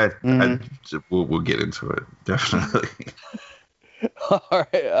 Yeah, we'll get into it, definitely. All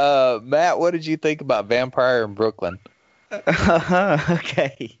right, Matt, what did you think about Vampire in Brooklyn?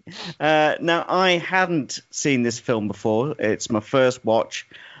 Okay. Now, I hadn't seen this film before. It's my first watch.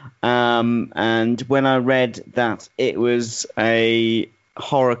 And when I read that it was a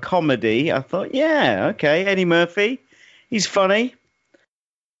horror comedy, I thought, yeah, okay, Eddie Murphy, he's funny.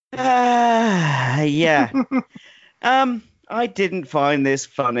 Yeah. I didn't find this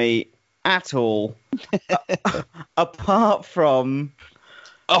funny at all. Apart from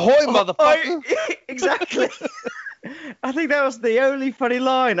Ahoy, motherfucker! Exactly. I think that was the only funny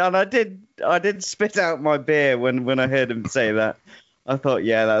line, and I did spit out my beer when I heard him say that. I thought,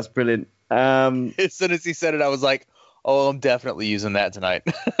 yeah, that's brilliant. As soon as he said it, I was like, "Oh, I'm definitely using that tonight."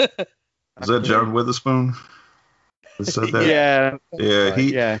 Is that John Witherspoon that said that?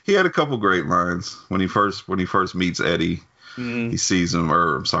 Yeah. He had a couple great lines when he first meets Eddie. He sees him,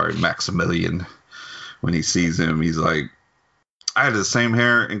 Maximilian. When he sees him, he's like, "I had the same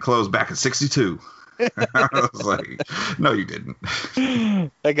hair and clothes back in '62." I was like, "No, you didn't."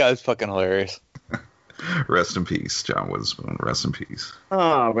 That guy's fucking hilarious. Rest in peace, John Witherspoon. Rest in peace.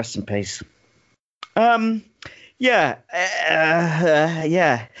 Oh, rest in peace. Yeah.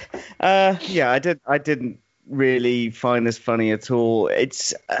 I didn't really find this funny at all.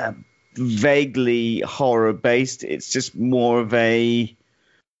 It's vaguely horror based. It's just more of a,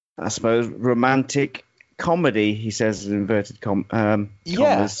 I suppose, romantic comedy. He says in inverted commas.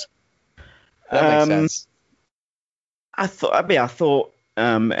 That makes sense. I thought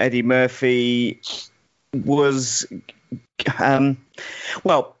Eddie Murphy was.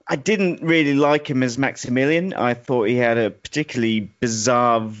 Well, I didn't really like him as Maximilian. I thought he had a particularly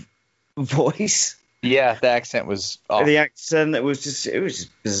bizarre voice. Yeah, the accent was off. The accent, it was just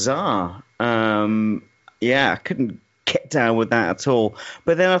bizarre. I couldn't get down with that at all.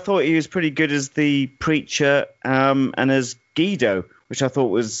 But then I thought he was pretty good as the preacher and as Guido, which I thought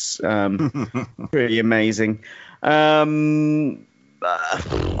was pretty amazing. I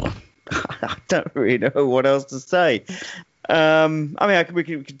don't really know what else to say. We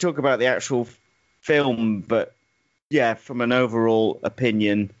can talk about the actual film, but yeah, from an overall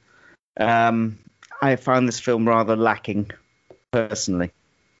opinion, I found this film rather lacking, personally.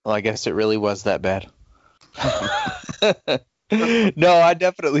 Well, I guess it really was that bad. No, I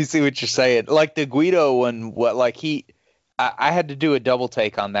definitely see what you're saying. Like the Guido one, I had to do a double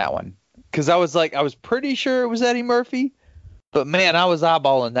take on that one because I was pretty sure it was Eddie Murphy, but man, I was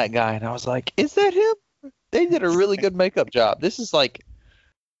eyeballing that guy and I was like, is that him? They did a really good makeup job. This is like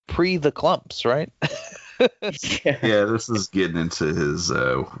pre the clumps, right? Yeah, this is getting into his.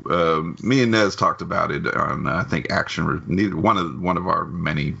 Me and Nez talked about it on I think Action. One of our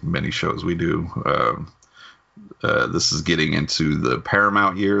many shows we do. This is getting into the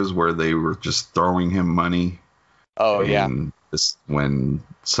Paramount years where they were just throwing him money. Oh yeah. This when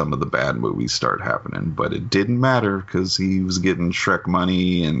some of the bad movies start happening, but it didn't matter because he was getting Shrek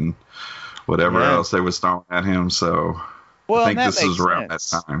money and whatever else they was throwing at him. So I think this is around that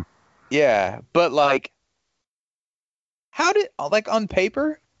time. Yeah, but like, how did on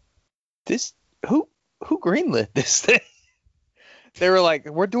paper this who greenlit this thing? They were like,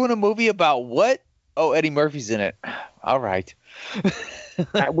 we're doing a movie about what? Oh, Eddie Murphy's in it. All right.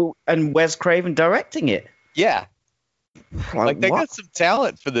 And Wes Craven directing it. Yeah. Like they got some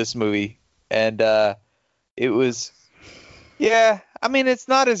talent for this movie, and it was, I mean, it's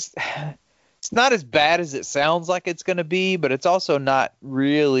not as bad as it sounds like it's going to be, but it's also not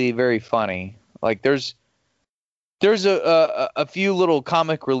really very funny. Like there's a few little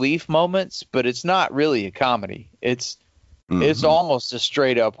comic relief moments, but it's not really a comedy. It's almost a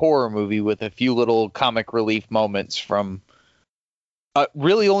straight up horror movie with a few little comic relief moments from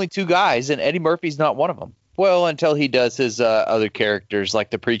really only two guys, and Eddie Murphy's not one of them. Well, until he does his other characters, like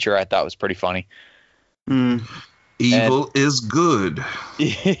the preacher, I thought was pretty funny. Evil is good.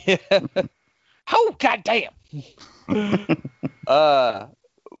 Yeah. Oh, goddamn.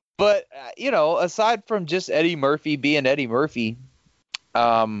 But aside from just Eddie Murphy being Eddie Murphy,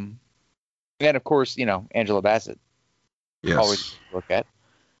 and of course, Angela Bassett. Yes. Always look at.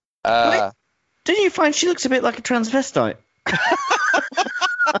 Didn't you find she looks a bit like a transvestite?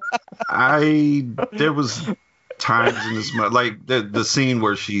 There was times in this, like the scene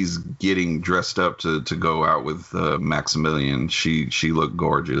where she's getting dressed up to go out with Maximilian. She looked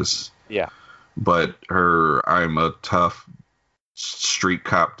gorgeous. Yeah. But her I'm a tough street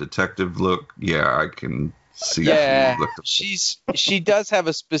cop detective look, I can see. Yeah, she does have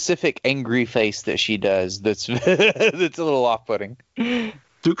a specific angry face that she does. That's that's a little off-putting.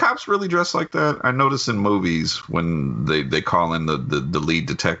 Do cops really dress like that? I notice in movies when they call in the lead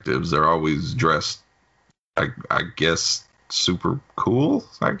detectives, they're always dressed, I guess, super cool,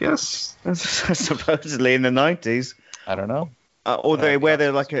 I guess. Supposedly in the 90s. I don't know. Or they wear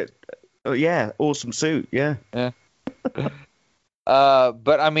their like awesome suit, yeah. But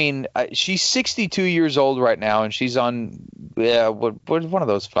I mean, she's 62 years old right now, and she's on what one of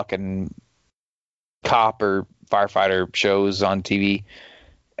those fucking cop or firefighter shows on TV.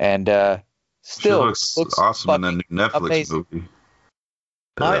 And still she looks awesome in that new Netflix amazing movie.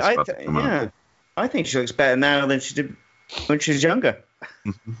 I think she looks better now than she did when she was younger.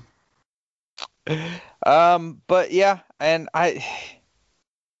 But yeah, and I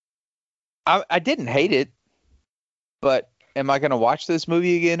didn't hate it, but am I going to watch this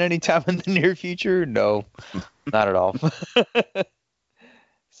movie again anytime in the near future? No, not at all.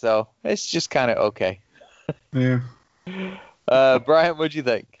 So it's just kind of okay. Yeah. Brian, what'd you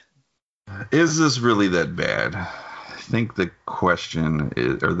think? Is this really that bad? I think the question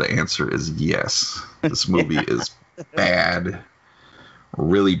is, or the answer is yes. This movie is bad,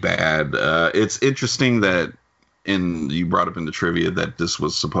 really bad. It's interesting that you brought up in the trivia that this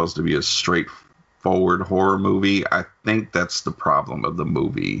was supposed to be a straightforward horror movie. I think that's the problem of the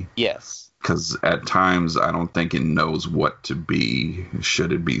movie. Yes. Because at times I don't think it knows what to be.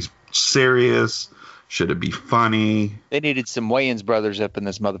 Should it be serious? Should it be funny? They needed some Wayans brothers up in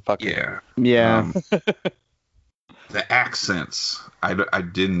this motherfucker. Yeah. The accents, I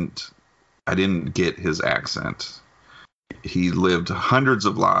didn't get his accent. He lived hundreds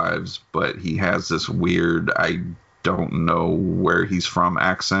of lives, but he has this weird, I don't know where he's from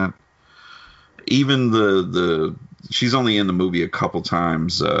accent. Even the she's only in the movie a couple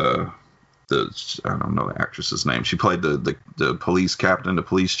times. I don't know the actress's name. She played the police captain, the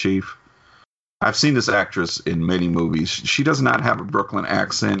police chief. I've seen this actress in many movies. She does not have a Brooklyn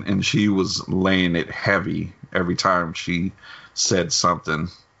accent, and she was laying it heavy every time she said something.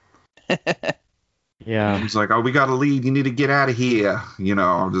 Yeah. She was like, "Oh, we got to leave. You need to get out of here." You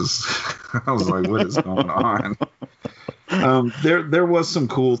know, I was like, "What is going on?" There was some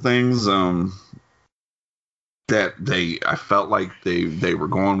cool things that I felt like they were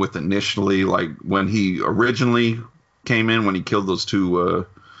going with initially, like when he originally came in, when he killed those two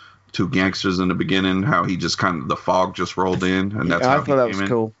gangsters in the beginning, how he just kind of, the fog just rolled in, and that's how I thought that was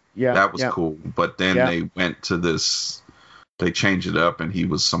cool. Yeah, that was cool. But then they went to this, they changed it up, and he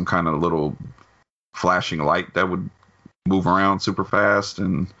was some kind of little flashing light that would move around super fast,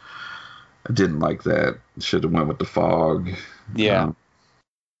 and I didn't like that. Should have went with the fog. Yeah.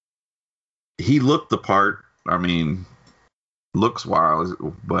 He looked the part. I mean, looks wild,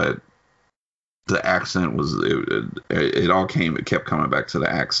 but the accent was, it kept coming back to the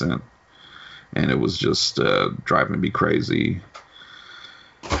accent, and it was just driving me crazy.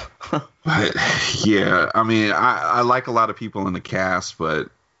 But yeah, I mean, I like a lot of people in the cast,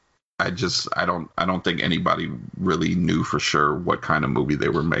 but I don't think anybody really knew for sure what kind of movie they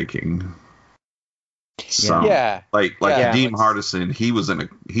were making. Like Dean Hardison, he was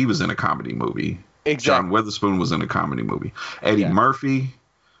in a comedy movie. Exactly. John Witherspoon was in a comedy movie. Eddie Murphy,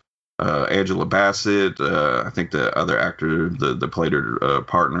 Angela Bassett, I think the other actor that played her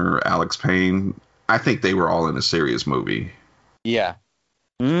partner, Alex Payne, I think they were all in a serious movie. Yeah.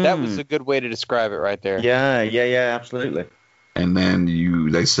 That was a good way to describe it right there. Yeah, absolutely. And then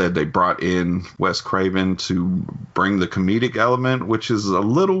they said they brought in Wes Craven to bring the comedic element, which is a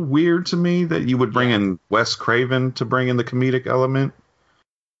little weird to me that you would bring in Wes Craven to bring in the comedic element.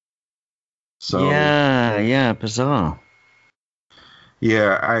 So yeah, bizarre.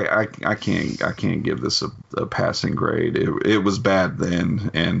 Yeah, I can't give this a passing grade. It was bad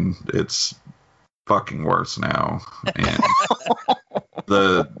then, and it's fucking worse now. And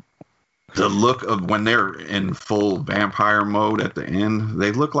the look of when they're in full vampire mode at the end,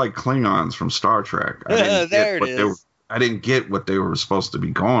 they look like Klingons from Star Trek. I didn't get what they were supposed to be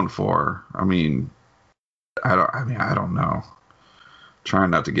going for. I don't know.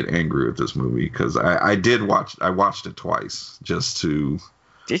 Trying not to get angry with this movie, because I watched it twice just to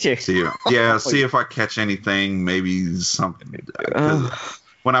see if I catch anything, maybe something.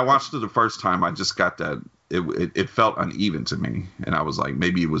 When I watched it the first time, I just got that it felt uneven to me, and I was like,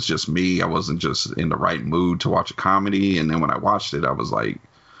 maybe it was just me. I wasn't just in the right mood to watch a comedy, and then when I watched it, I was like,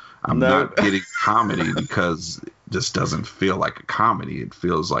 I'm not getting comedy because this doesn't feel like a comedy. It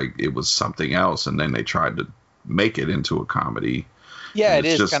feels like it was something else, and then they tried to make it into a comedy. Yeah, it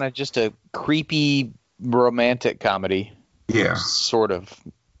is kind of just a creepy romantic comedy. Yeah. Sort of.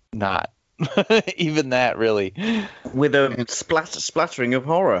 Not. Even that, really. With a splattering of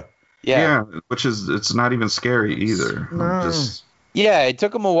horror. Yeah. Which is, it's not even scary either. No. Yeah, it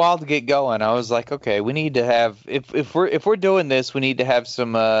took them a while to get going. I was like, okay, we need to have, if we're doing this, we need to have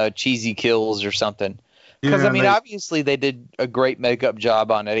some cheesy kills or something. Because, obviously they did a great makeup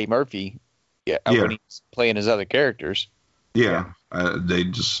job on Eddie Murphy when he's playing his other characters. Yeah. They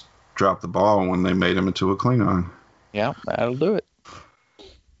just dropped the ball when they made him into a Klingon. Yeah, that'll do it.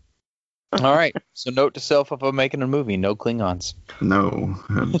 All right. So note to self, if I'm making a movie, no Klingons. No,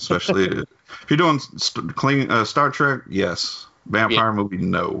 especially if you're doing Star Trek, yes. Vampire movie,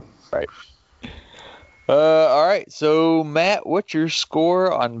 no. Right. All right. So, Matt, what's your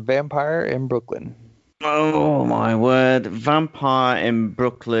score on Vampire in Brooklyn? Oh my word. Vampire in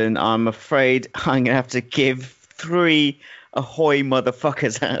Brooklyn. I'm afraid I'm going to have to give 3 ahoy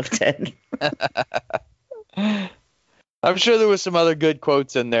motherfuckers out of 10. I'm sure there was some other good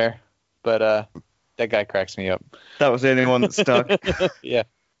quotes in there, but that guy cracks me up. That was the only one that stuck. Yeah.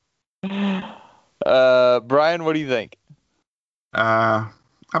 Brian, what do you think? I'll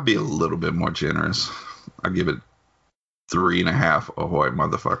be a little bit more generous. I'll give it 3.5 ahoy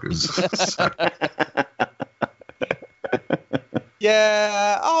motherfuckers.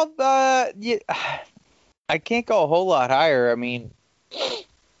 Yeah, I can't go a whole lot higher. I mean,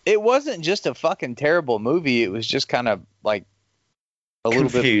 it wasn't just a fucking terrible movie. It was just kind of like a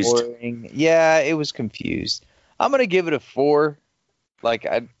Confused. little bit boring. Yeah, it was confused. I'm gonna give it a 4. Like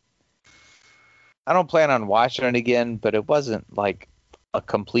I don't plan on watching it again, but it wasn't like a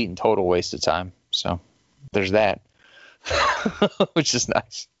complete and total waste of time. So there's that, which is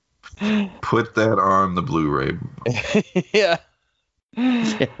nice. Put that on the Blu-ray. Yeah.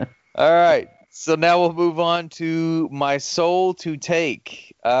 All right. So now we'll move on to My Soul to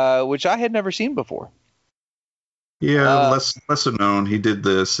Take, which I had never seen before. Yeah, lesser known. He did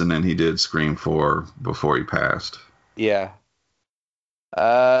this, and then he did Scream 4 before he passed. Yeah.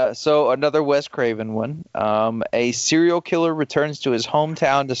 So another Wes Craven one. A serial killer returns to his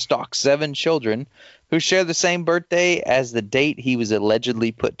hometown to stalk 7 children who share the same birthday as the date he was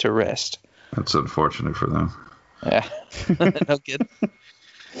allegedly put to rest. That's unfortunate for them. Yeah. No kidding.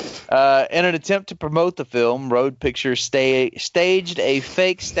 In an attempt to promote the film, Road Pictures staged a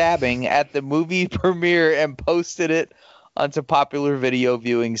fake stabbing at the movie premiere and posted it onto popular video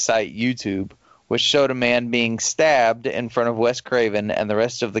viewing site YouTube, which showed a man being stabbed in front of Wes Craven and the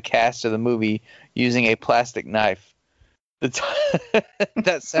rest of the cast of the movie using a plastic knife.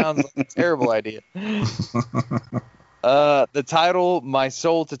 That sounds like a terrible idea. The title, My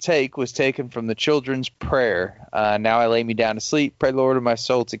Soul to Take, was taken from the children's prayer. Now I lay me down to sleep. Pray the Lord of my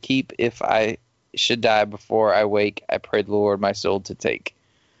soul to keep. If I should die before I wake, I pray the Lord my soul to take.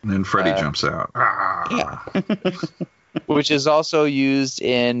 And then Freddy jumps out. Yeah. Which is also used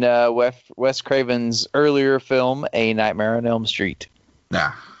in Wes Craven's earlier film, A Nightmare on Elm Street.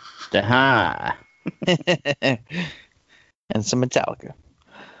 Nah. Aha. And some Metallica.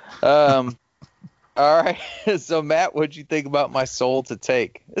 All right. So, Matt, what'd you think about My Soul to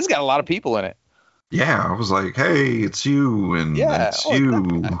Take? This has got a lot of people in it. Yeah, I was like, hey, it's you, and it's you.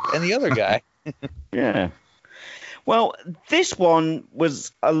 And the other guy. Yeah. Well, this one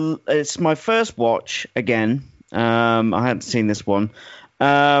was it's my first watch again. I hadn't seen this one,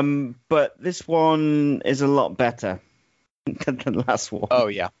 but this one is a lot better than the last one. Oh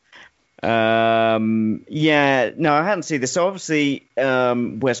yeah. Yeah. No, I hadn't seen this. So obviously,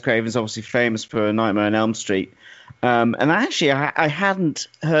 Wes Craven's obviously famous for Nightmare on Elm Street, and actually, I hadn't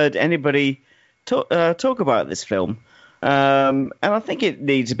heard anybody talk about this film, and I think it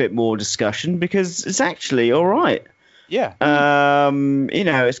needs a bit more discussion because it's actually all right. Yeah.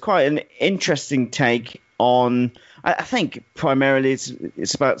 It's quite an interesting take on. I think primarily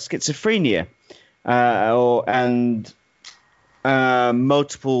it's about schizophrenia, and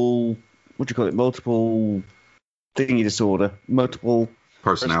multiple. What do you call it? Multiple thingy disorder. Multiple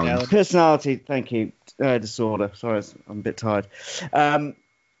personality. Thank you. Disorder. Sorry, I'm a bit tired.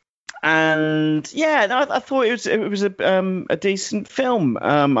 And yeah, no, I thought it was a decent film.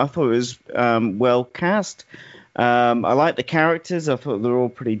 I thought it was well cast. I liked the characters. I thought they were all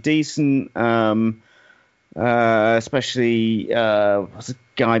pretty decent. Especially what's the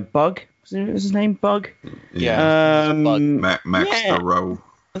guy Bug? Was his name Bug? Yeah. Max Thoreau.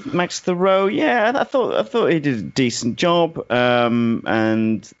 Max Thoreau. Yeah, I thought he did a decent job.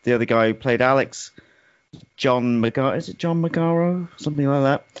 And the other guy who played Alex, John Magaro. Is it John Magaro? Something like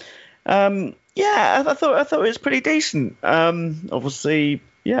that. Yeah, I thought it was pretty decent. Obviously,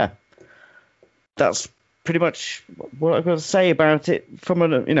 yeah, that's pretty much what I've got to say about it from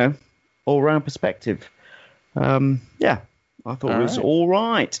an all-round perspective. Yeah, I thought it was all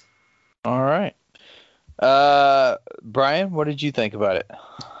right. All right. Brian, what did you think about it?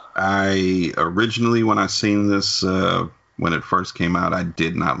 I originally, when I seen this when it first came out, I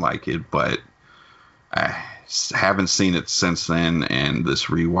did not like it, but I haven't seen it since then, and this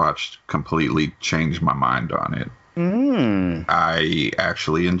rewatch completely changed my mind on it. I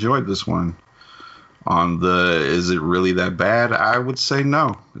actually enjoyed this one. Is it really that bad? I would say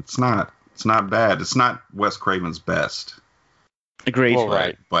no, it's not. It's not bad. It's not Wes Craven's best. Agreed.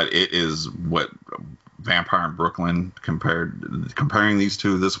 Right. But it is what Vampire in Brooklyn comparing these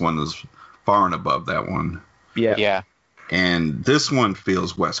two, this one is far and above that one. Yeah. And this one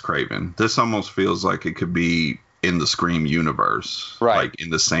feels Wes Craven. This almost feels like it could be in the Scream universe, Right. like in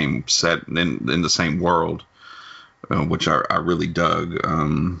the same set, in the same world, which I really dug.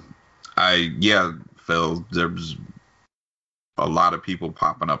 Phil, there's a lot of people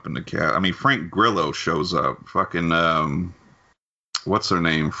popping up in the cast. I mean, Frank Grillo shows up. Fucking what's her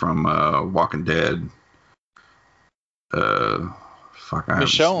name from Walking Dead?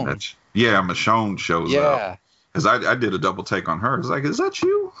 Michonne. Yeah, Michonne shows up. Yeah. Because I did a double take on her. It's like, is that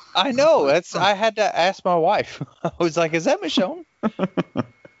you? I know. I had to ask my wife. I was like, is that Michonne?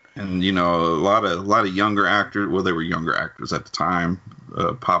 And a lot of younger actors. Well, they were younger actors at the time.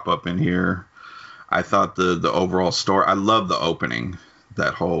 Pop up in here. I thought the overall story. I love the opening.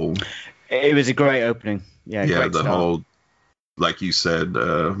 That whole. It was a great opening. Yeah. Great The start. whole, like you said,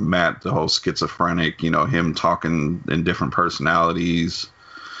 Matt. The whole schizophrenic. him talking in different personalities,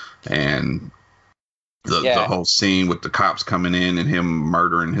 and the whole scene with the cops coming in and him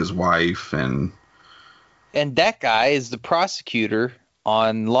murdering his wife, and that guy is the prosecutor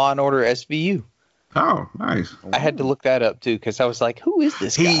on Law and Order SVU. Oh, nice. I had to look that up too because I was like, who is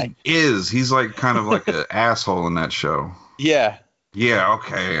this guy? He's like kind of like an asshole in that show. Yeah. Yeah,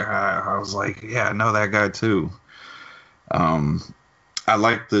 okay. I was like, yeah, I know that guy too. I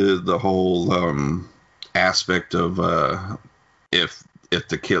like the whole aspect of if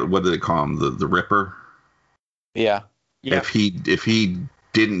the kid, what do they call him, the Ripper? Yeah. If he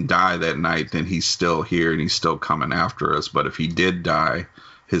didn't die that night, then he's still here and he's still coming after us. But if he did die,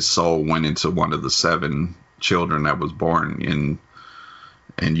 his soul went into one of the 7 children that was born in,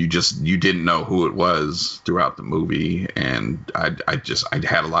 and you didn't know who it was throughout the movie. And I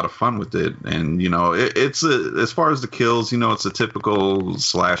had a lot of fun with it. And it's as far as the kills, it's a typical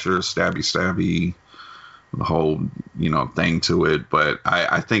slasher, stabby, the whole thing to it. But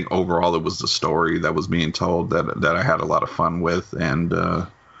I think overall it was the story that was being told that I had a lot of fun with. And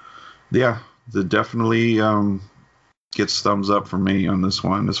it definitely gets thumbs up for me on this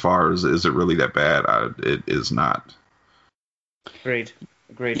one. As far as, is it really that bad? It is not. Agreed.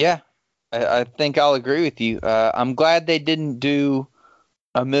 Yeah, I think I'll agree with you. I'm glad they didn't do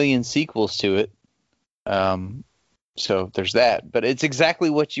a million sequels to it. So there's that. But it's exactly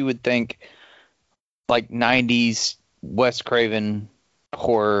what you would think, like 90s Wes Craven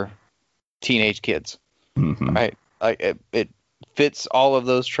horror teenage kids. Mm-hmm. Right? Like it fits all of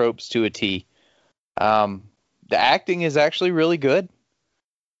those tropes to a T. The acting is actually really good.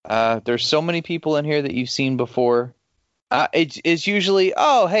 There's so many people in here that you've seen before. It's usually,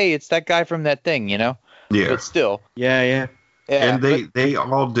 oh, hey, it's that guy from that thing, Yeah. But still. Yeah. And they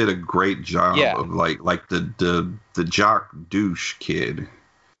all did a great job of like the jock douche kid.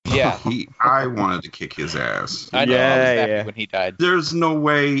 Yeah. I wanted to kick his ass. I know. I was happy when he died. There's no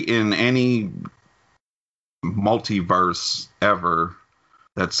way in any multiverse ever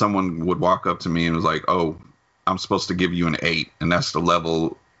that someone would walk up to me and was like, oh, I'm supposed to give you an 8, and that's the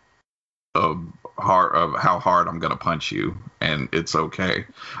level of how hard I'm gonna punch you, and it's okay.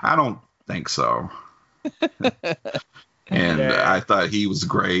 I don't think so. And I thought he was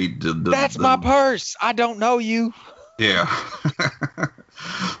great. That's my purse. I don't know you. Yeah.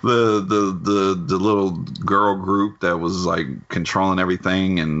 the little girl group that was like controlling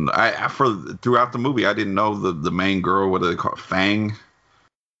everything, and throughout the movie I didn't know the main girl, what do they call it, Fang.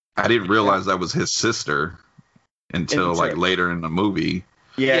 I didn't realize that was his sister until like later in the movie.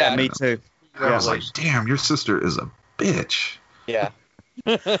 Yeah, me too. I was like, damn, your sister is a bitch. Yeah.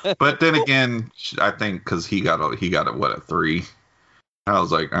 But then again, I think because he got a 3. I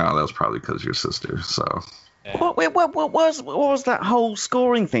was like, oh, that was probably because your sister. So. Yeah. What was that whole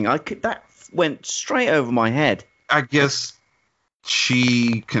scoring thing? That went straight over my head. I guess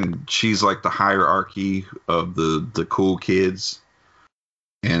she's like the hierarchy of the cool kids,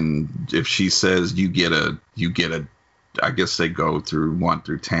 and if she says you get a, I guess they go through 1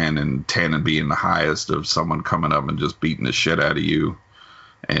 through 10, and 10 being the highest of someone coming up and just beating the shit out of you,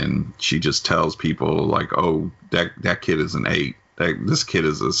 and she just tells people like, oh, that kid is an 8. This kid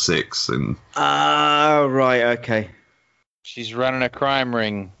is a 6, and right, okay. She's running a crime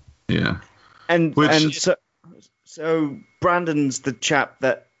ring. Yeah, so Brandon's the chap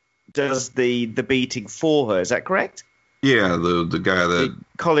that does the beating for her. Is that correct? Yeah, the guy that the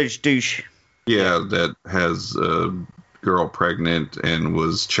college douche. Yeah, that has a girl pregnant and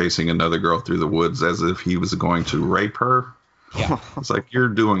was chasing another girl through the woods as if he was going to rape her. Yeah, it's like you're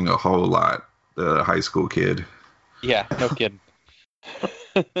doing a whole lot, high school kid. Yeah, no kidding.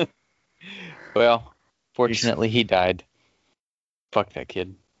 Well, fortunately, he died. Fuck that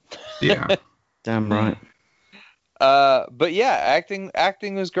kid. Yeah. Damn right. But yeah,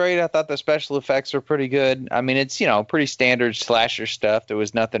 acting was great. I thought the special effects were pretty good. I mean, it's pretty standard slasher stuff. There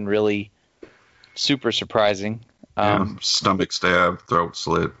was nothing really super surprising. Stomach stab, throat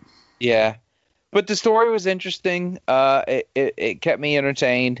slit. Yeah, but the story was interesting. It kept me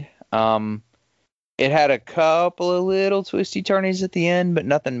entertained. It had a couple of little twisty turnies at the end, but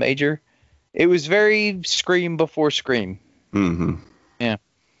nothing major. It was very Scream before Scream. Mm-hmm. Yeah.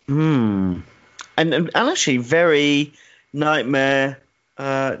 And actually very Nightmare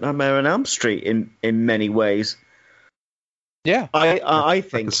on Elm Street in many ways. Yeah. I I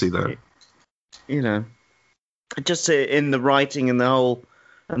think can see that. You know, just in the writing and the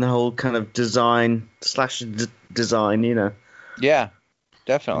whole kind of design design. You know. Yeah.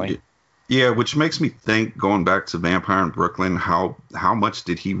 Definitely. Yeah, which makes me think, going back to Vampire in Brooklyn, how much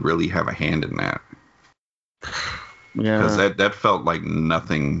did he really have a hand in that? Yeah. Because that felt like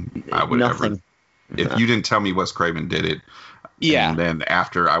nothing I would ever. If you didn't tell me Wes Craven did it, Yeah. and then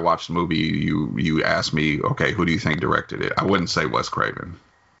after I watched the movie, you asked me, okay, who do you think directed it? I wouldn't say Wes Craven.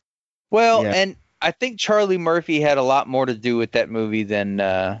 Well, Yeah. and I think Charlie Murphy had a lot more to do with that movie than,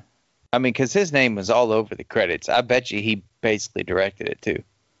 because his name was all over the credits. I bet you he basically directed it too.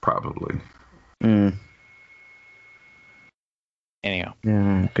 Probably. Anyhow.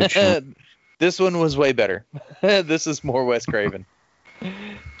 Yeah. Good shot. This one was way better. This is more Wes Craven.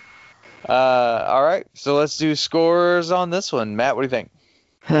 All right, so let's do scores on this one. Matt, what do you think?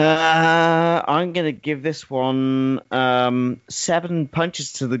 I'm going to give this one 7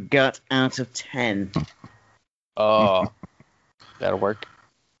 punches to the gut out of 10. Oh, that'll work.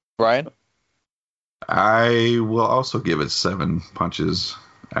 Brian? I will also give it 7 punches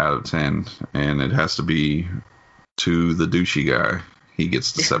out of 10, and it has to be to the douchey guy. He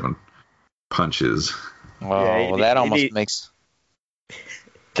gets the 7 punches. Oh, that almost makes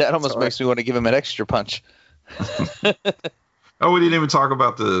me want to give him an extra punch. Oh, we didn't even talk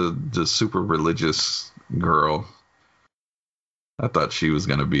about the super religious girl. I thought she was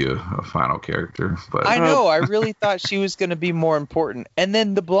going to be a final character, but I know. I really thought she was going to be more important. And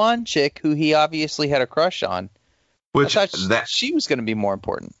then the blonde chick, who he obviously had a crush on, which I thought she was going to be more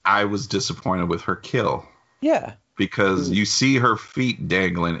important. I was disappointed with her kill. Yeah. Because you see her feet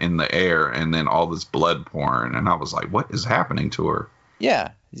dangling in the air and then all this blood pouring. And I was like, what is happening to her?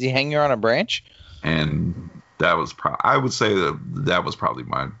 Yeah. Is he hanging her on a branch? And that was I would say that was probably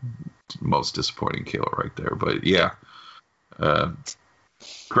my most disappointing kill right there. But yeah,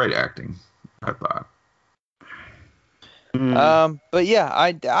 great acting, I thought. But yeah,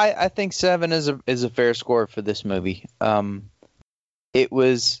 I think 7 is a fair score for this movie. It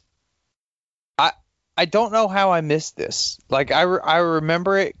was. I don't know how I missed this. Like I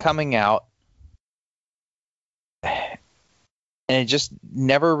remember it coming out, and it just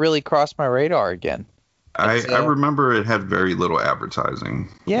never really crossed my radar again. I remember it had very little advertising.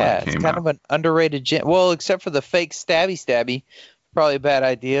 Yeah, it's kind of an underrated gem. Well, except for the fake stabby. Probably a bad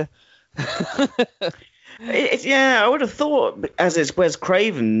idea. Yeah, I would have thought, as it's Wes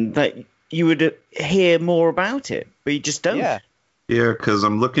Craven, that you would hear more about it, but you just don't. Yeah, because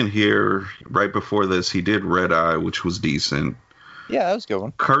I'm looking here. Right before this, he did Red Eye, which was decent. Yeah, that was a good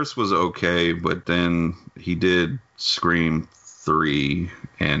one. Curse was okay, but then he did Scream 3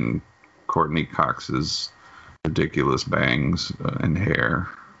 and Courtney Cox's ridiculous bangs and hair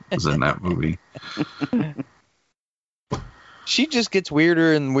was in that movie. She just gets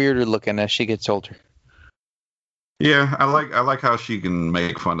weirder and weirder looking as she gets older. Yeah, I like how she can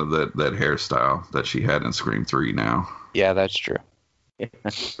make fun of that hairstyle that she had in Scream 3 now. Yeah, that's true.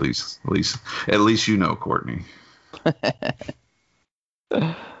 At least you know, Courtney.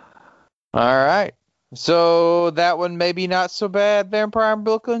 All right. So that one maybe not so bad. Vampire in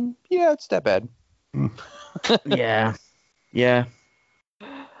Brooklyn? Yeah, it's that bad. Yeah.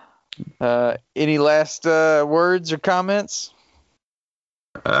 Any last words or comments?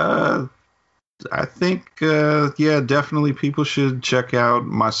 I think, definitely people should check out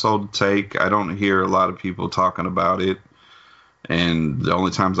My Soul to Take. I don't hear a lot of people talking about it. And the only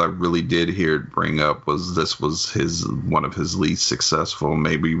times I really did hear it bring up was this was one of his least successful,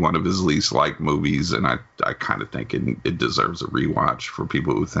 maybe one of his least liked movies. And I kind of think it deserves a rewatch for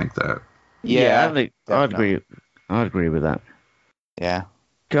people who think that. Yeah, I'd agree with that. Yeah.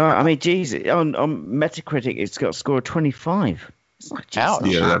 God, I mean, geez, on Metacritic, it's got a score of 25. It's like, ouch.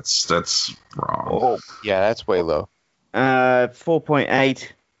 Yeah, that's wrong. Oh, yeah, that's way low. 4.8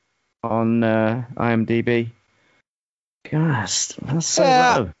 on IMDb. Gosh, that's so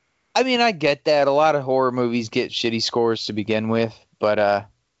low. I mean, I get that. A lot of horror movies get shitty scores to begin with, but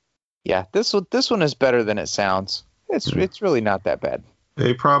this one is better than it sounds. It's really not that bad.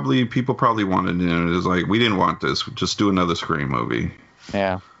 People probably wanted it. It was like, we didn't want this. Just do another Scream movie.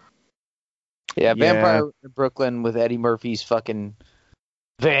 Yeah. Yeah, Vampire in Brooklyn with Eddie Murphy's fucking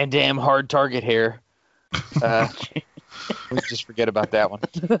Van Damme hard target hair. We just forget about that one.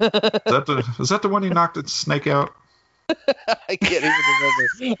 Is that the one he knocked the snake out? I can't even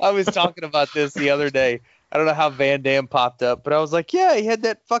remember. I was talking about this the other day. I don't know how Van Damme popped up, but I was like, yeah, he had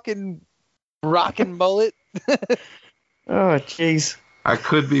that fucking rockin' mullet. Oh, jeez. I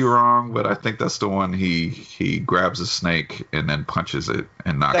could be wrong, but I think that's the one he grabs a snake and then punches it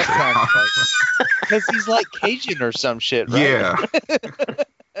and knocks it out. Because he's like Cajun or some shit, right? Yeah.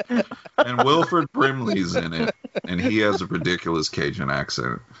 And Wilford Brimley's in it, and he has a ridiculous Cajun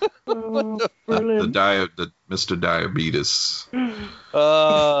accent. Oh, the Mr. Diabetes.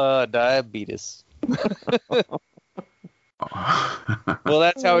 Diabetes. Well,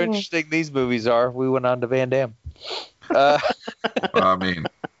 that's how interesting these movies are. We went on to Van Damme. I mean,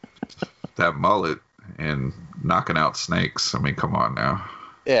 that mullet and knocking out snakes. I mean, come on now.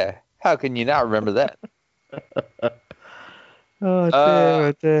 Yeah. How can you not remember that?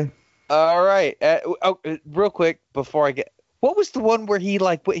 Oh, dear. All right. Real quick before I get, what was the one where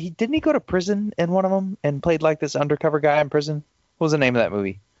didn't he go to prison in one of them and played like this undercover guy in prison? What was the name of that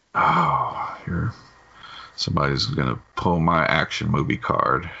movie? Oh, somebody's gonna pull my action movie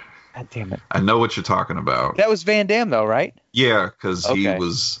card. God damn it! I know what you're talking about. That was Van Damme, though, right? Yeah, because he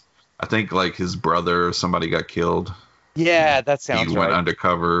was. I think like his brother or somebody got killed. Yeah, that sounds right. He went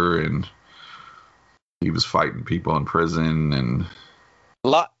undercover and he was fighting people in prison and.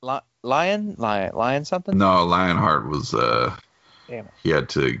 Lion something? No, Lionheart was. Damn it. He had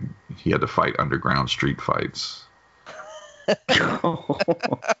to fight underground street fights.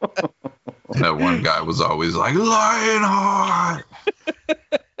 That one guy was always like Lionheart.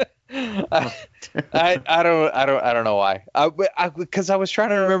 I don't know why. Because I was trying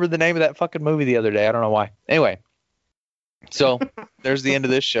to remember the name of that fucking movie the other day. I don't know why. Anyway, so there's the end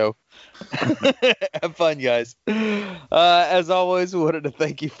of this show. Have fun, guys. As always, we wanted to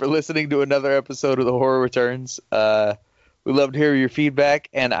thank you for listening to another episode of The Horror Returns. We love to hear your feedback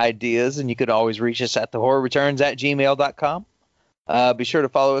and ideas, and you can always reach us at thehorrorreturns@gmail.com. Be sure to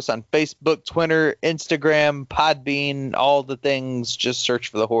follow us on Facebook, Twitter, Instagram, Podbean, all the things. Just search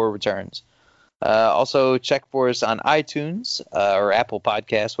for The Horror Returns. Also, check for us on iTunes or Apple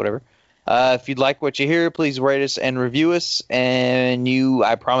Podcasts, whatever. If you'd like what you hear, please rate us and review us, and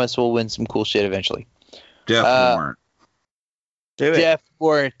I promise we'll win some cool shit eventually. Death Warrant. Do it. Death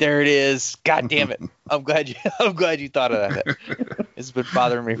Warrant. There it is. God damn it. I'm glad you thought of that. It's been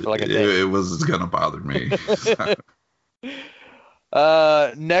bothering me for like a day. It was gonna bother me.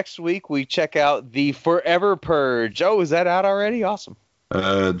 Next week we check out The Forever Purge. Oh, is that out already? Awesome.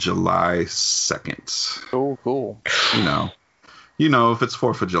 July 2nd. Cool. You know, if it's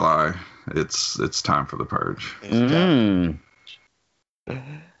 4th of July, it's time for the purge. And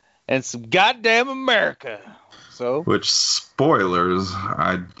some goddamn America. So, which, spoilers,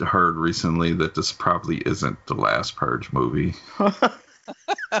 I heard recently that this probably isn't the last Purge movie.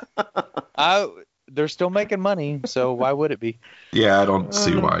 They're still making money, so why would it be? Yeah, I don't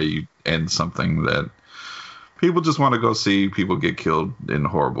see why you end something that people just want to go see people get killed in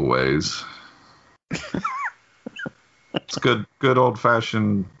horrible ways. It's good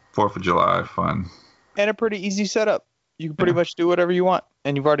old-fashioned 4th of July fun. And a pretty easy setup. You can pretty much do whatever you want,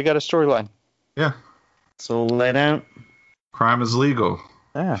 and you've already got a storyline. Yeah. It's all laid out. Crime is legal.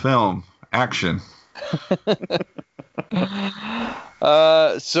 Yeah. Film. Action.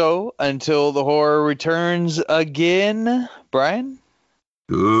 So, until the horror returns again, Brian?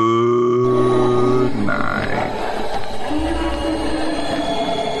 Good night.